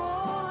those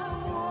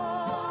warm,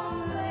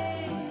 warm,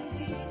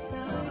 lazy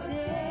summer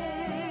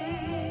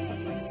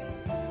days.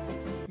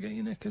 Get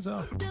your knickers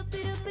off. Yeah,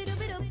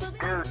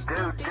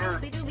 yeah. I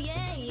don't need your love.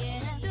 Yeah, yeah.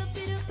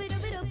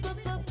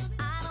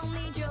 I don't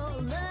need your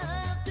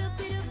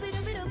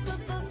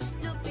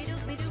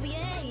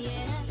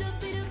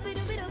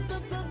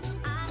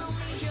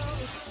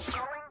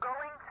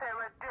Going to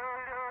a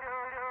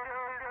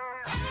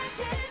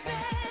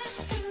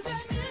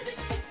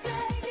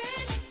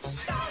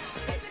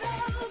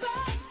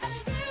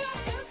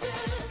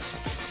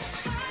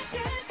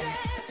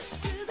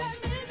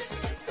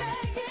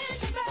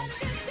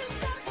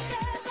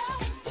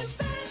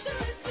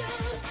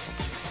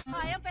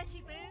Hi, I'm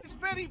Betty Boo. It's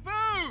Betty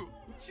Boo!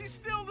 She's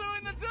still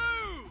doing the do!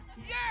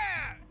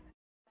 Yeah!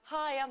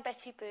 Hi, I'm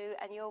Betty Boo,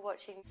 and you're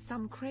watching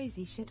Some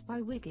Crazy Shit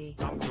by Wiggy.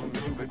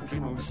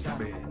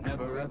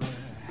 Never ever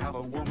have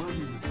a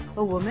woman.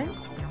 A woman?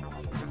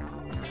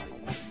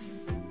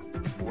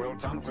 Well,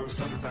 Tonto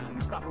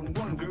sometimes stop and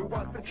wonder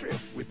what the trip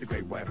with the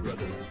great white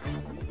brother.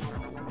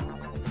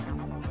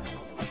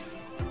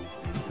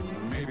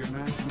 Maybe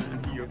nice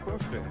man, he a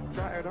fucker.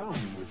 Try it on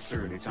with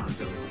surly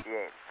Tonto.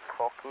 Yes,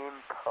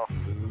 fucking puff.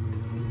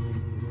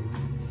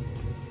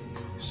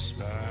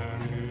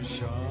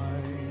 Spanish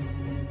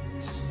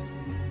eyes,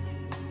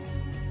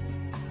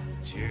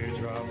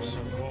 teardrops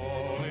are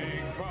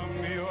falling from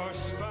your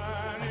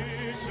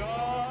Spanish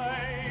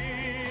eyes.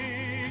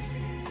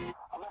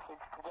 A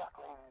message to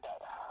Jacqueline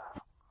Dada.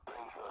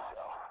 Brace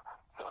yourself.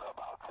 You're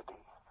about to be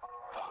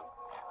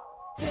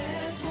funked.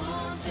 There's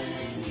one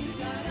thing you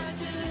gotta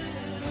do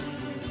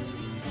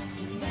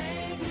to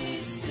make me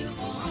still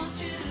want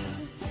you.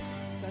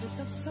 Gotta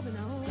stop subbing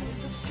out.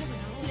 Stop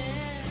subbing out.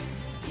 Yeah,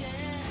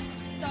 yeah.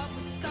 Stop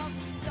it, stop,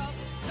 stop,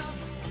 stop.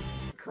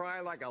 Cry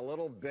like a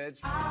little bitch.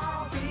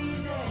 I'll be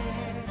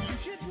there. You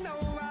should know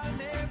I'll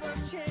never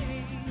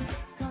change.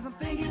 Cause I'm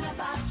thinking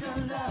about your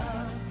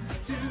love.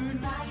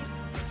 Tonight,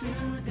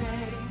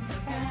 today,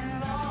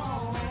 and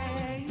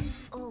always.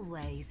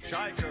 Always.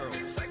 Shy girl,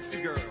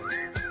 sexy girl,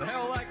 the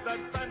hell like that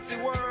fancy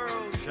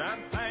world.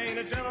 Champagne,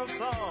 a gentle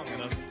song,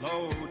 and a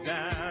slow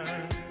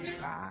dance.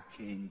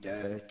 Fucking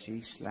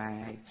dirty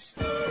slaves.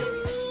 Ooh,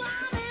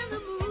 I'm in the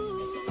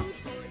mood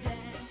for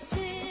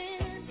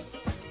dancing,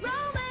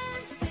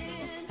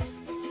 romancing.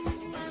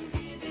 Ooh, I'm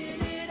giving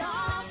it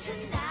all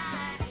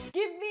tonight.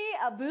 Give me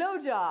a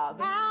blowjob.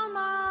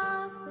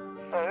 Almost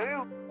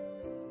Who?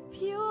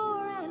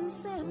 pure and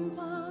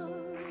simple.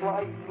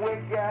 Like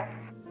Wigger.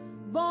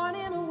 Born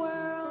in a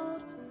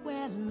world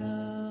where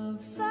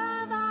love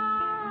survives.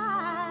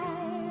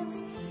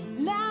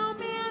 Now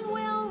men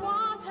will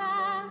want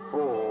her,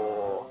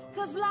 Oh.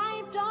 cause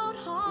life don't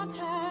haunt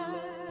her.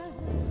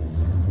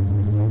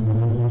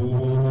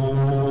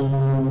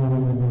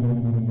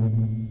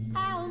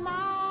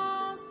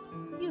 Almas,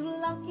 you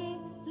lucky,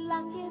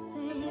 lucky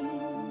thing.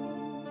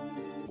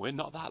 We're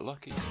not that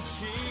lucky.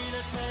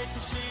 Sheila,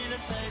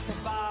 take a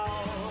bow.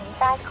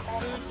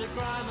 Put the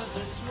grime of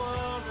this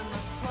world in the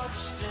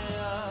clutch,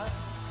 dear.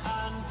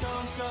 And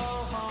don't go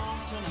home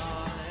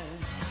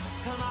tonight.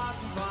 Come out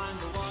and find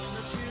the one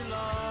that you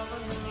love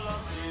and who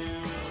loves you.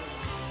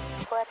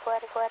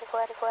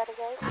 What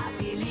again? I'll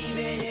be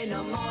leaving in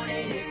the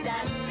morning if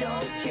that's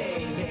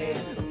okay.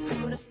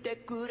 Gonna stick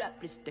good up,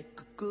 please stick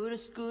a good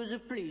excuse,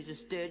 please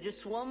stay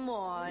just one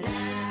more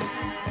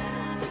night.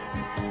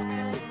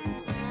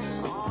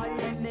 Oh,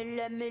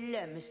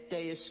 let me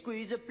stay a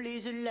squeeze,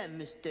 please let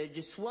me stay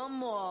just one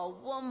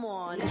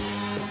more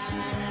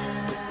night.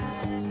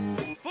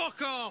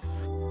 Fuck off!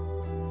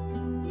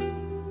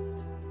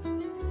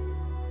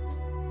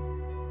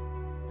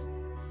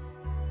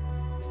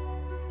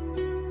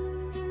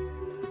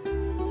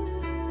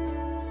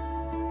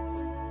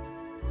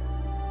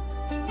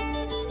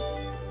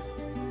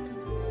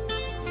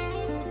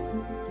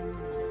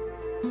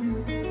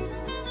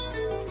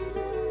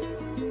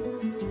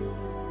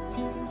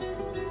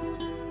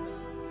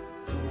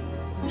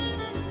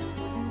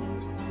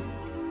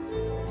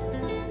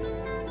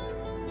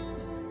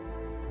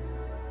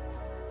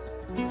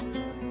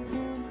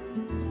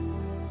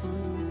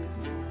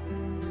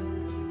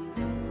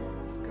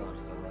 Scarred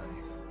for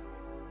life.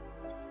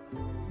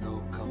 No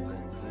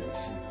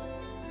compensation.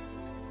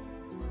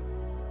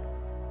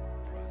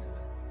 Private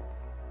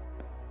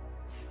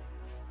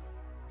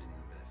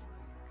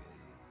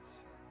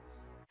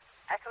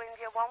Echo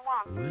India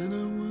 1-1. When I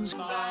was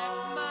back,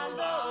 my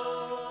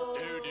love.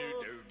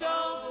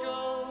 Don't go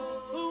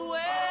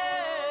away.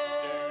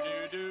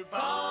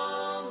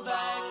 Come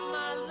back,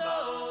 my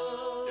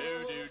love.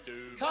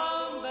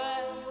 Come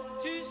back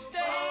to stay.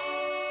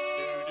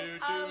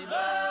 I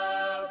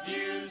love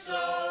you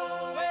so.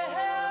 Well,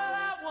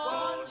 I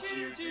want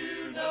you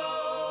to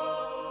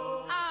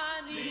know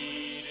I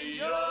need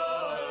your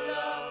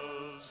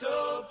love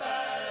so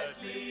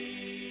badly.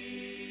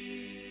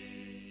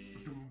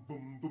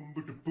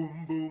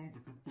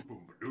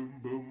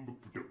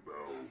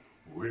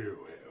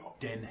 well.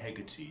 Den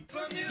Hegarty.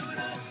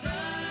 Bermuda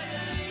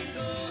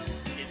Triangle,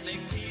 it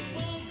makes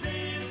people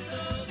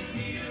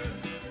disappear.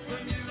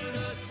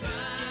 Bermuda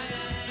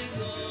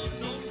Triangle,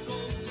 don't go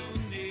too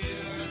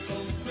near, go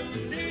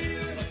too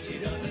near. She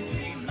doesn't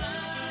see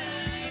my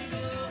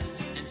angle,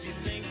 and she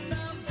thinks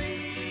I'm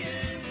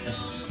being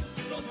dumb.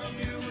 So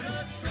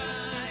Bermuda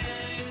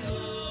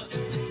Triangle,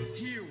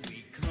 here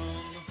we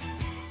come.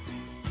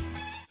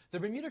 The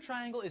Bermuda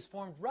Triangle is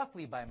formed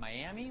roughly by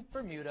Miami,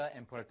 Bermuda,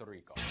 and Puerto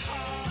Rico.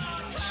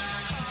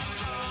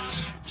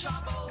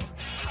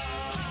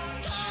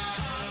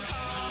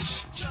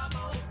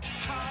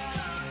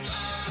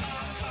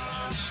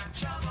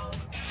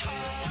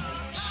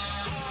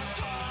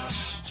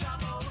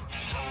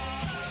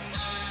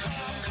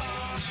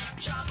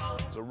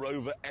 It's a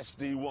Rover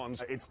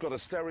SD1. It's got a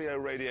stereo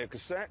radio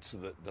cassette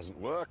that doesn't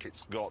work.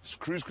 It's got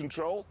cruise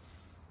control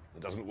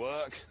that doesn't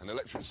work. An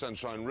electric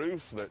sunshine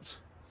roof that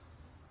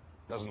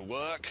doesn't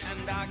work.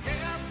 And I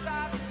guess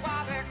that's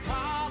why they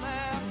call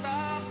it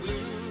the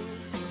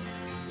blues.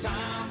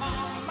 Time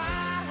on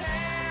my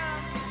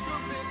hands,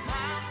 could be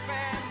time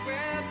spent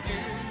with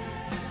you.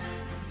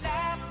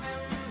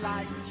 Laughing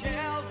like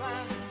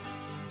children,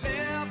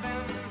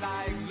 living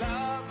like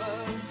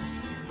lovers,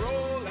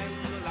 rolling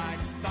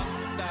like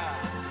thunder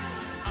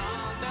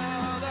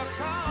under the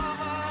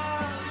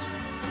covers.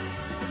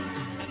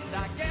 And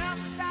I guess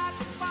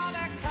that's why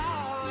they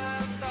call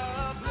it the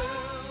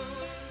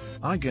blues.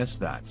 I guess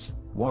that's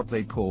what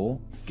they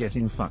call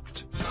getting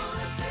fucked.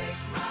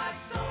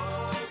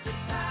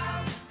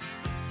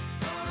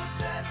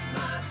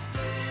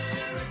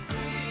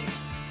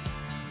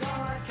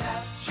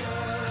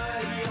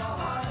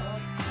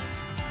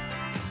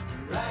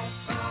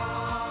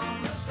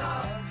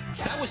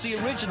 That was the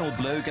original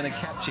Blue, Gonna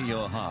Capture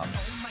Your Heart.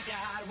 Oh my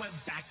God, we're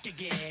back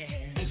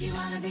again. If you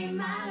wanna be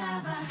my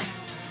lover,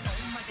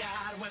 Oh my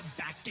God, we're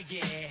back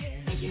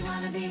again. if you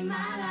wanna be my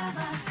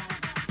lover.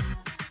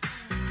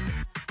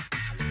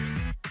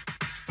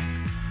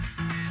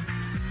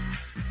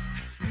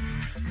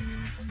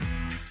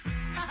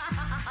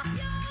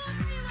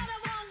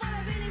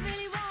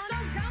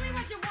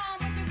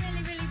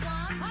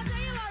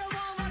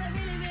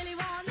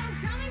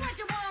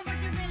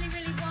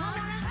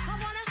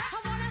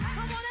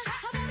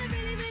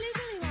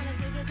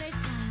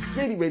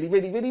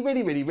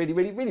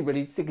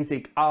 Really, sicky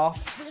sick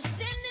off.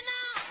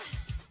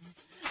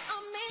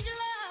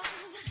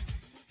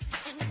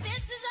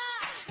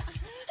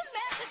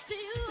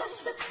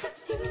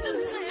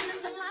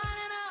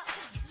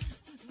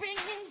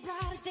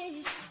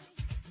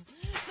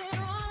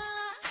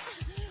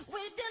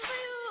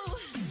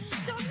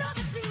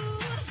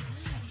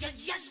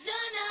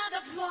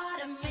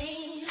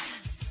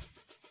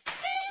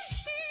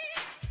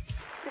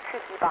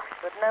 Cheeky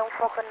bastard, no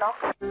fucking knock.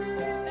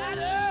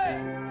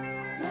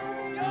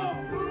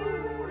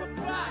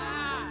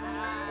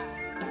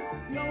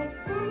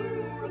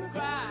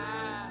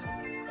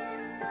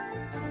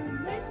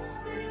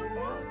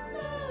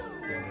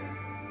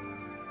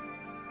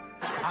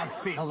 I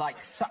feel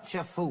like such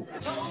a fool.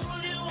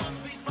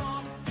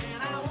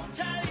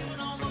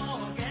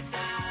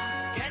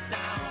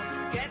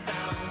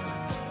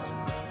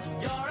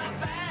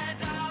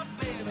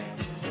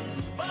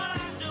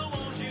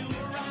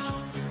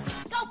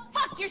 Go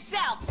fuck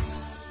yourself!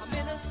 I'm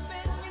in a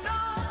spin, you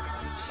know,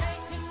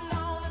 shaking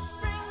on a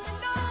string, you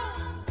know.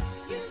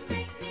 You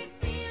make me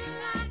feel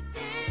like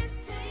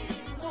dancing,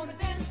 gonna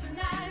dance the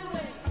night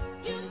away.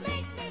 You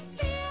make me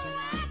feel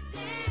like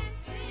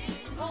dancing,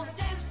 gonna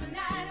dance the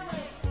night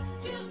away.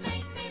 You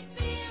make me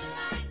feel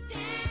like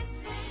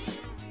dancing.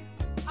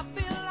 I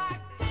feel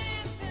like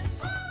dancing,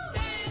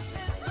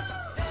 dancing,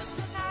 dance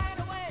the night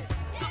away.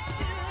 I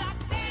feel like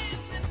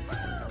dancing,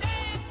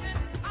 dancing.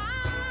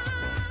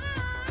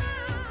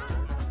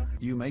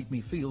 You make me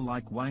feel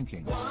like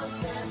wanking.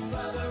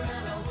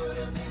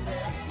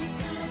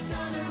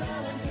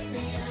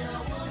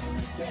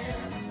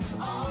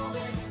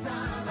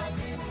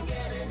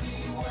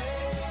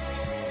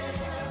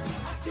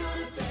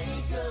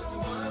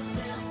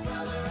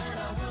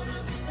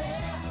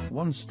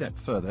 One step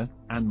further,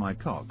 and my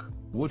cock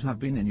would have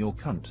been in your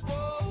cunt.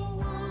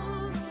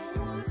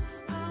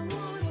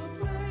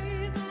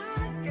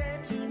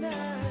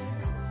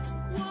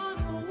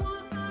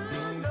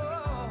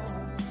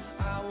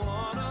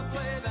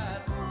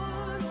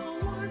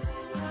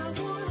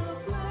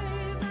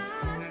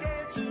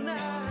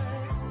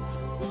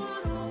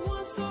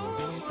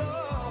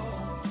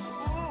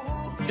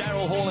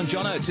 Daryl Hall and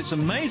John Oates, it's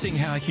amazing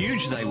how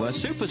huge they were.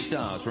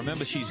 Superstars.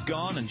 Remember, She's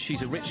Gone and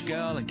She's a Rich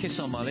Girl and Kiss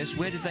on My List.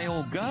 Where did they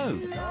all go?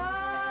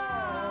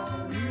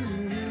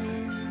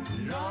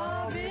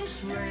 Love is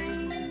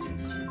strange.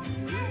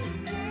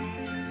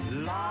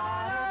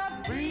 Lot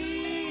of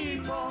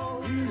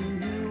people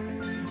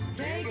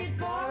take it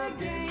for a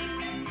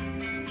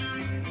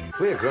game.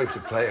 We are going to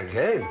play a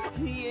game.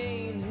 He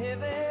ain't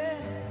heavy.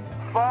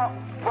 Fuck,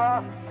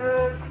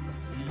 bastard.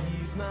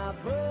 He's my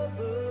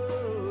brother.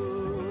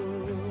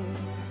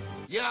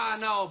 You're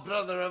no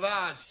brother of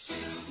ours.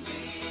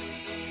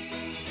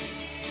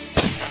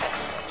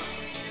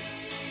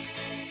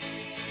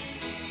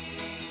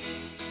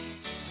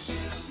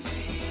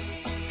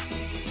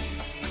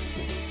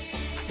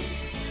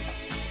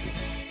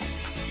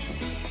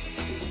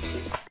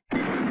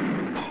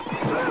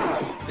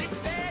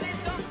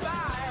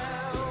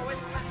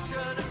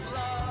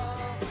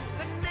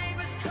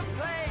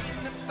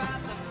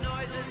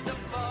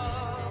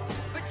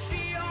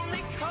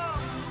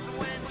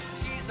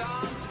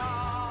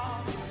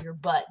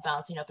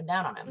 bouncing up and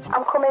down on him.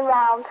 I'm coming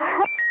round.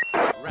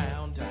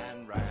 Round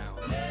and round.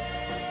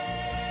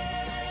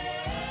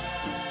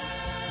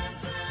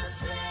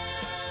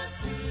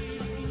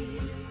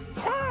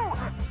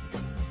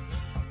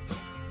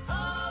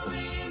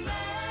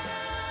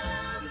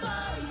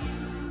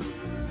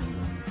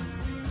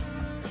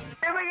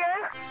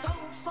 So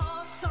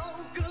far, so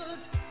good.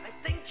 I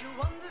think you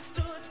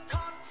understood.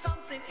 Caught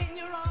something in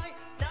your eye.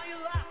 Now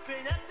you're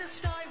laughing at the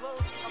sky. Well,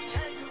 I'll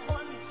tell you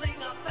one thing.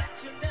 I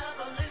bet you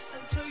never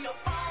listen to your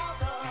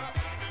father.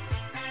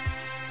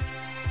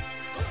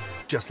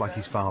 Just like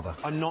his father.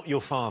 I'm not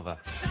your father.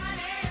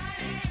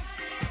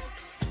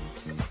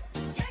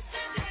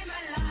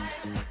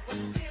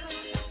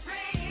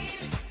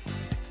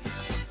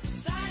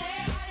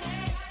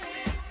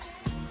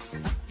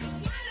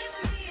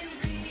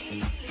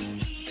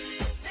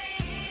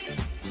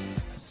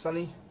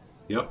 Sonny?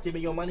 Yep. Give me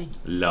your money.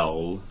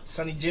 Lol.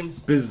 Sonny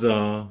Jim?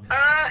 Bizarre.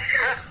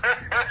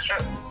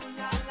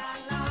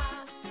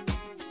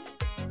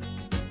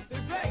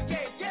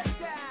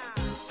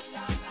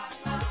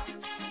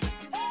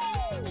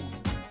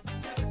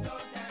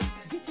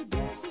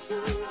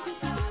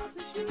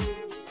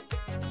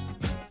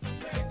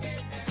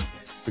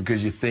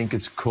 Because you think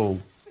it's cool.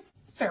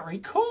 Very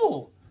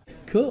cool.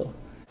 Cool.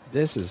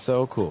 This is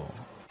so cool.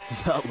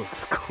 That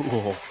looks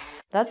cool.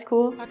 That's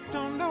cool. I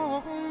don't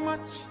know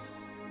much,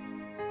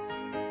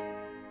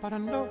 but I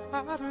know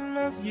how to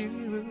love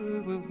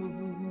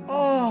you.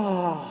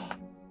 Oh.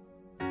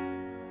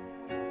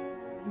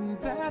 And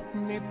that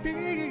may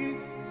be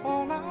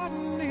all I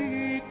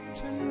need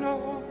to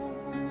know.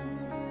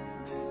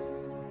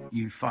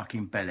 You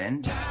fucking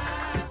bellend.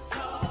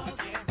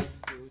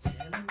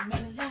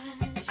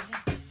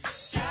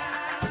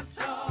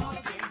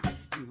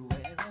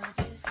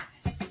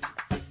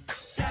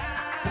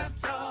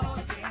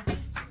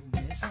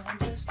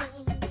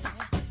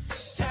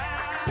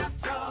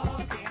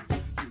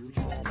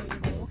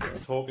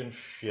 Talking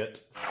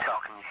shit.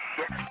 Talking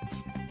shit.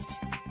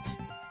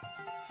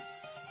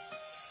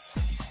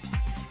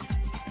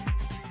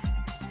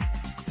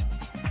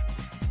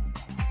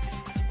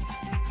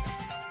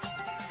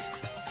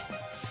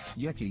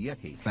 Yucky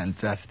yucky.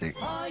 Fantastic.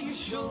 Are you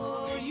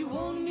sure you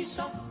want me?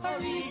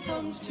 Sorry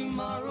comes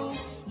tomorrow.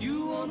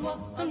 You won't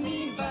want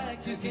me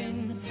back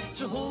again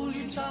to hold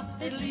you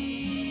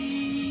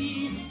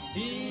tightly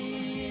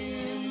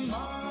in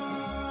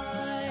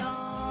my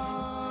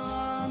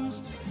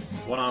arms.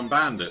 One-armed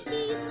bandit.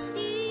 He's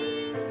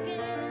here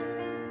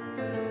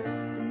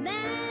again, the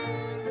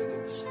man with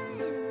the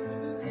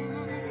child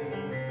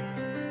in his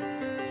eyes.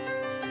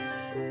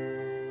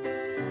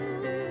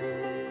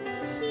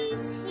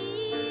 He's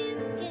here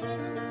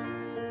again,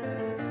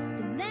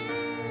 the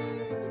man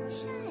with the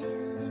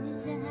child in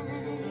his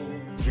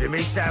eyes.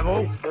 Jimmy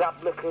Savile. Grab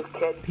little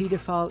kid.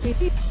 Pedophile.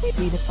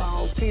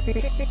 Pedophile.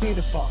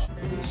 Pedophile.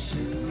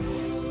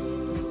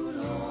 Shoot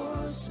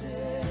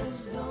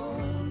horses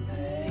don't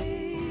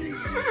pay.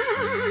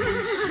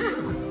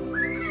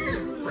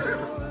 Shoot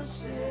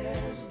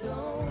horses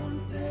don't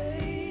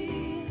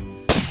pay.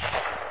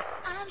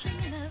 I'm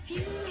thinking of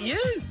you.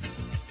 You?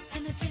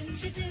 And the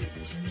things you do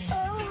to me.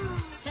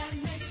 Oh, that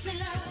makes me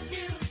love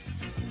you.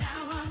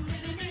 Now I'm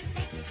living in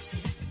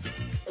ecstasy.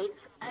 It's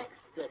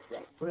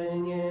explicit.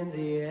 Bring in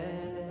the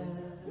air.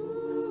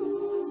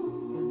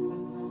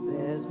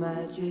 There's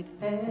magic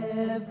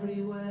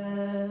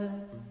everywhere.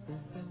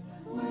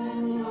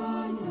 When you're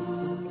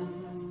young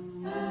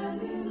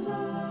and in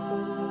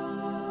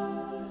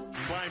love.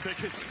 Flying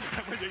Pickets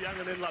when you're young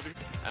and in love.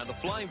 And the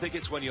Flying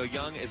Pickets when you're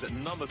young is at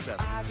number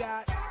 7. I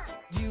got,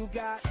 you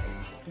got,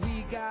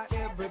 we got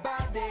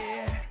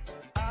everybody.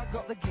 I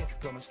got the gift,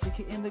 gonna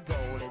stick it in the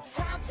gold. It's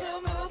time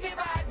to move your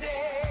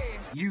body.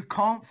 You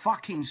can't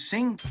fucking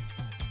sing.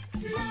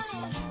 Yeah,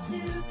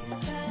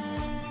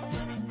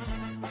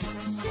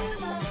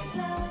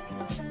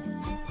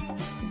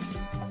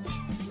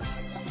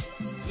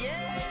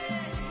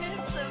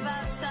 it's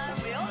about time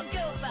we all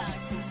go back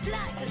to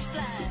black as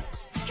black.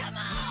 Come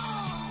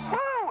on!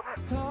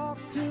 Talk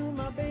to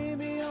my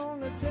baby on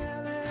the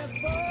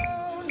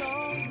telephone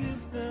long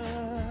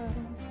distance.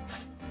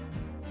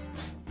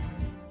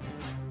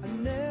 I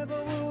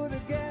never would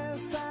have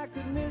guessed I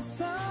could miss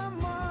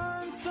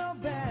someone so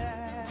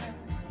bad.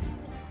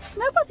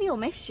 Nobody will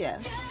miss you.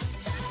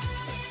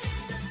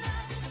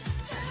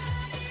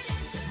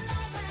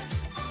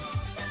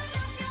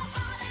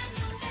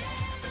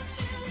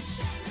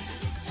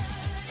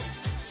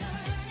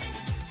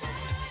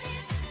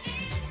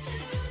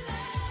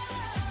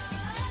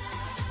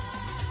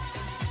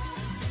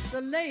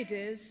 The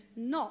ladies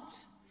not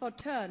for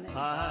turning.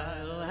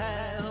 I'll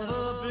have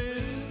a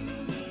blue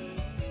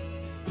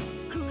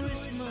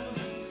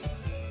Christmas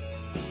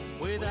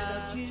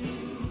without you.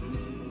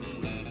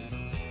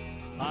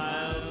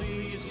 I'll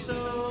be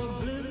so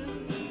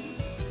blue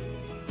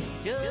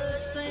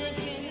just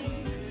thinking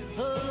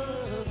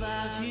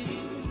about you.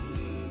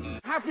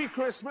 Happy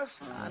Christmas.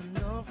 I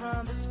know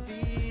from this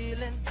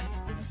feeling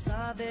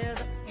inside there's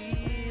a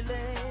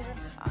feeling.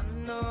 I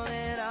know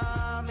that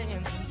I'm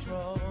in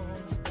control.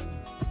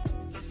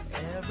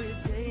 Everything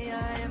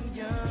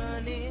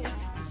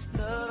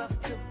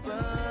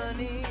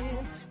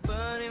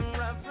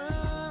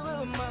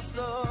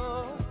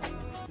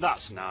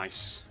That's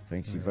nice.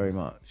 Thank you very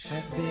much.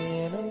 I've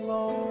been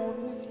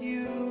alone with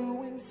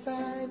you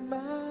inside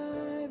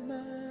my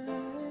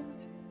mind,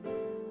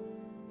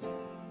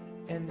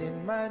 and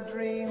in my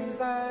dreams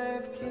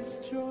I've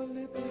kissed your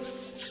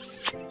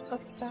lips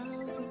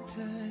 1,000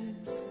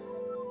 times.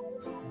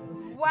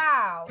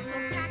 Wow. So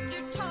pack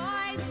your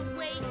toys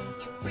away,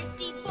 your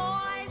pretty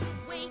boys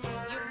away,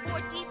 your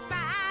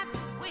 45s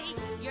away,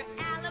 your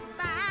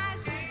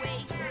alibis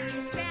away,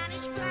 your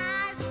Spanish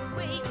flies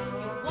away,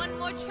 your one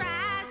more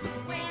tries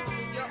away,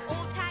 your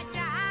old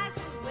tie-dyes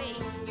away,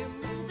 you're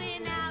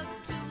moving out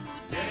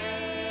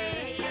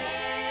today.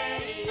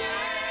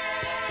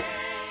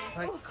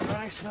 Like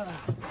Christ, mother.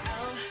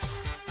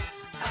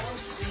 Oh,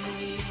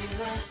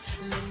 Sheila,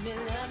 let me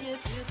love you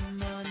till the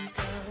morning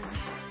comes.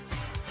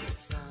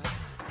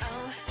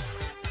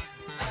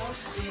 Oh,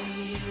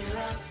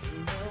 Sheila, you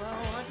know I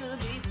want to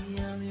be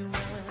the only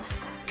one.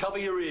 Cover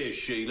your ears,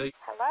 Sheila.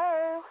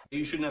 Hello?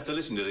 You shouldn't have to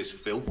listen to this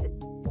filth.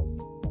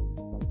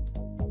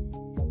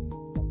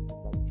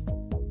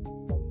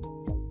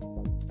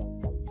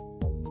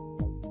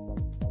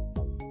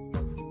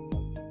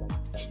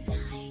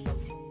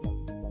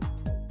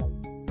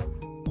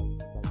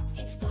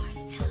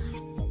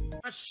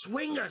 A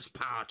swingers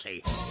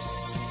party.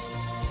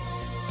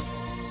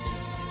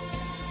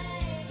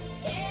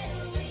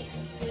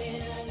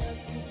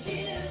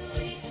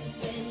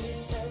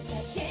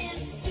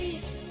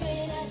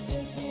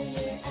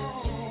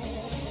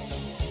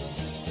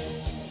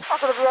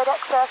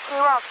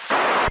 WX31.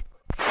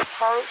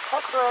 Sorry,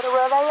 text word,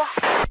 where are you?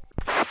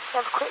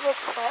 Have a quick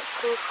disconnect,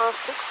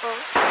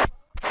 2468.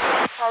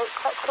 Sorry,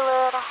 text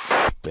later.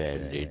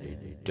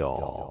 Bending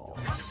dog.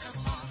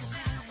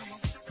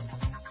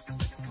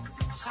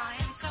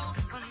 Science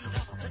opened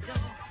up the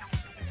door.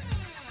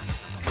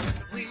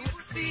 We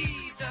would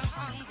feed the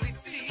hungry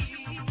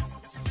fleas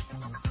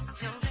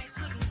till they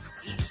couldn't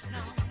eat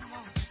no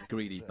more.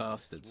 Greedy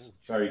bastards.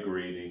 Very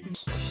greedy.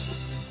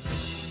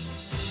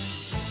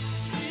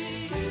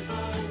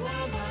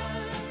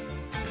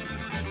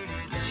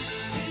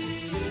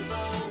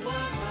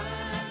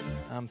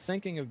 I'm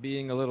thinking of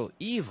being a little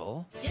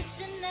evil.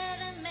 Just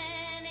another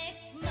manic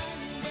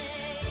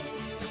Monday.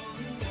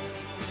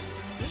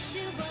 Wish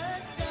it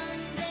was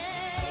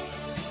Sunday.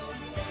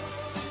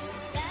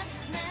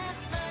 That's my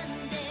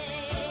fun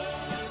day.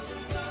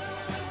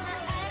 I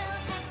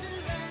don't have to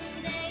run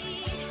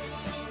day.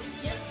 It's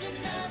just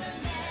another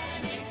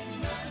manic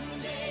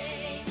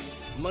Monday.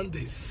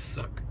 Mondays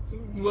suck.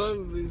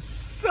 Mondays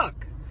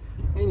suck.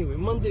 Anyway,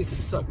 Mondays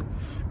suck.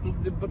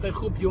 But I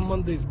hope your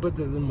Monday is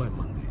better than my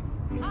Monday.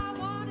 I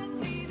wanna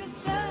see the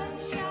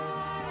sunshine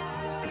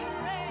out of the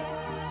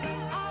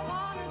rain. I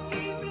wanna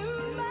see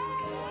blue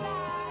lights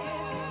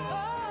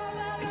all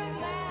over the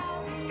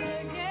mountain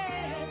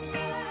again.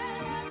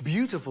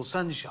 Beautiful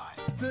sunshine.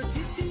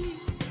 Petite fille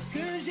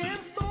que j'aime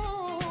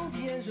tant,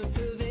 viens je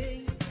te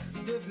veille,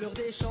 de fleurs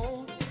des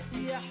champs,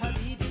 ya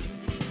habibi,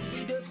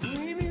 de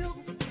fruits mûrs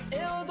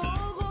et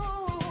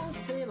odorants,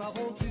 c'est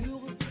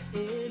l'aventure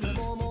et le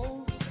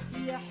moment,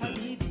 ya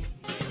habibi,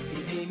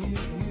 et des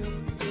murmures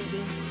et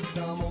des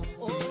amants.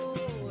 Oh,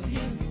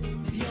 viens,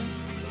 viens,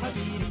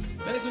 habibi.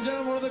 Ladies and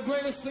gentlemen, one of the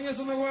greatest singers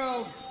in the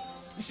world,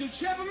 Monsieur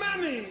Trevor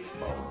Mammy.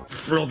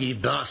 Froggy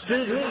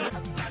bastard.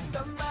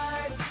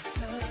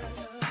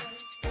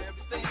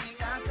 Everything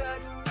I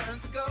touch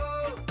turns to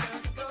gold,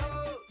 turns to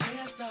gold.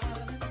 Yes,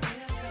 darling,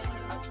 yes,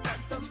 darling. I've got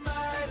the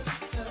mighty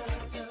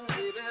touch,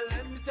 baby,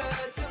 let me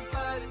touch your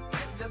body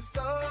and your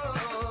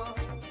soul.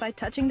 By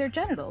touching their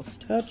genitals.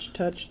 Touch,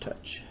 touch,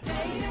 touch. Say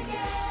it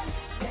again,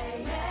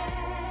 say it.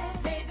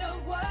 Say the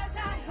words I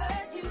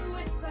heard you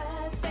whisper.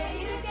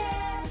 Say it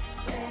again,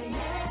 say it.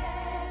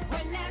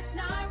 When last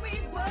night we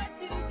were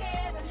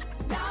together,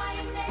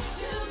 lying next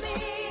to me,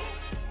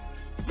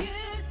 you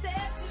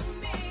said to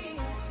me,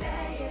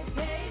 say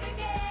it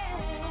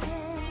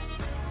again.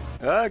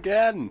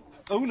 Again.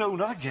 Oh no,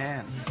 not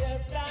again.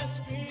 Get that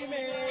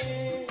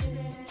screaming,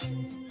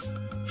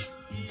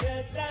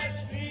 get that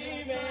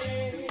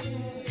screaming.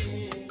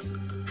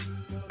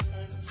 Your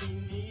country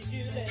needs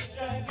you, let's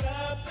strike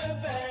up the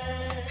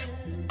band.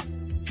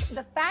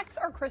 The facts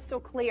are crystal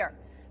clear.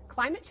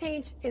 Climate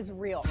change is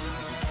real.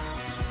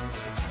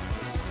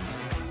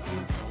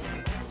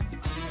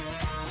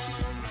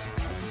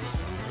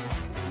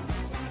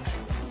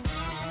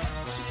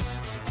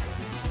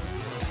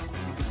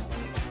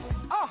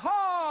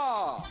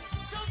 Aha!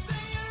 Don't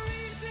say you're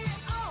easy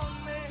on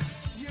me.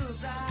 You're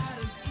that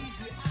as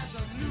easy as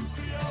a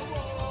nuclear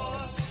war.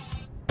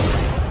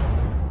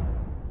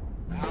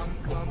 I'm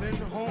coming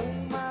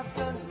home, I've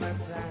done my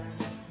time.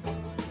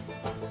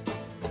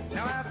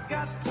 Now I've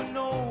got to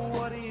know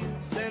what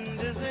is and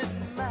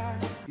isn't mine.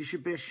 You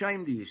should be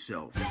ashamed of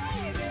yourself. Baby,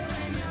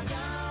 when you're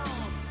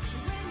gone,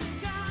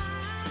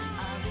 I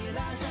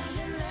realize I'm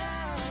in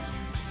love.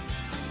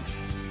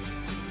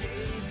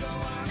 Days go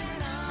on,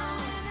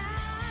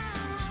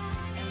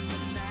 and the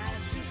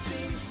nights just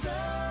seem so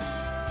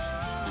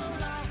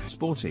long.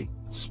 Sporty,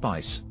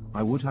 Spice,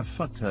 I would have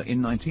fucked her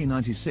in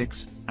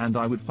 1996, and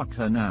I would fuck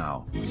her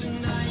now.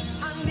 Tonight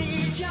I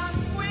need your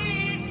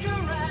sweet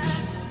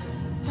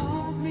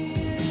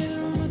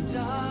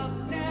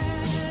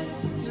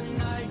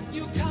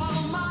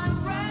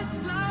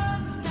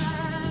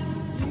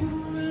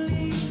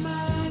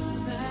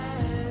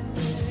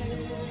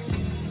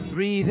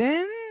breathe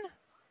in,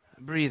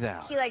 breathe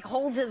out. He like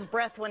holds his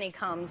breath when he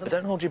comes. But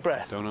don't hold your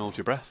breath. Don't hold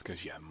your breath,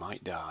 because you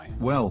might die.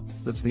 Well,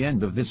 that's the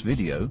end of this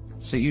video.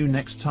 See you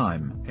next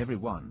time.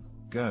 Everyone,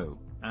 go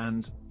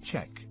and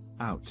check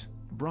out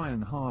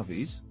Brian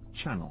Harvey's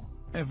channel.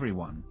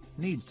 Everyone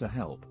needs to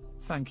help.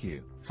 Thank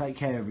you. Take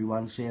care,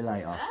 everyone. See you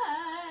later.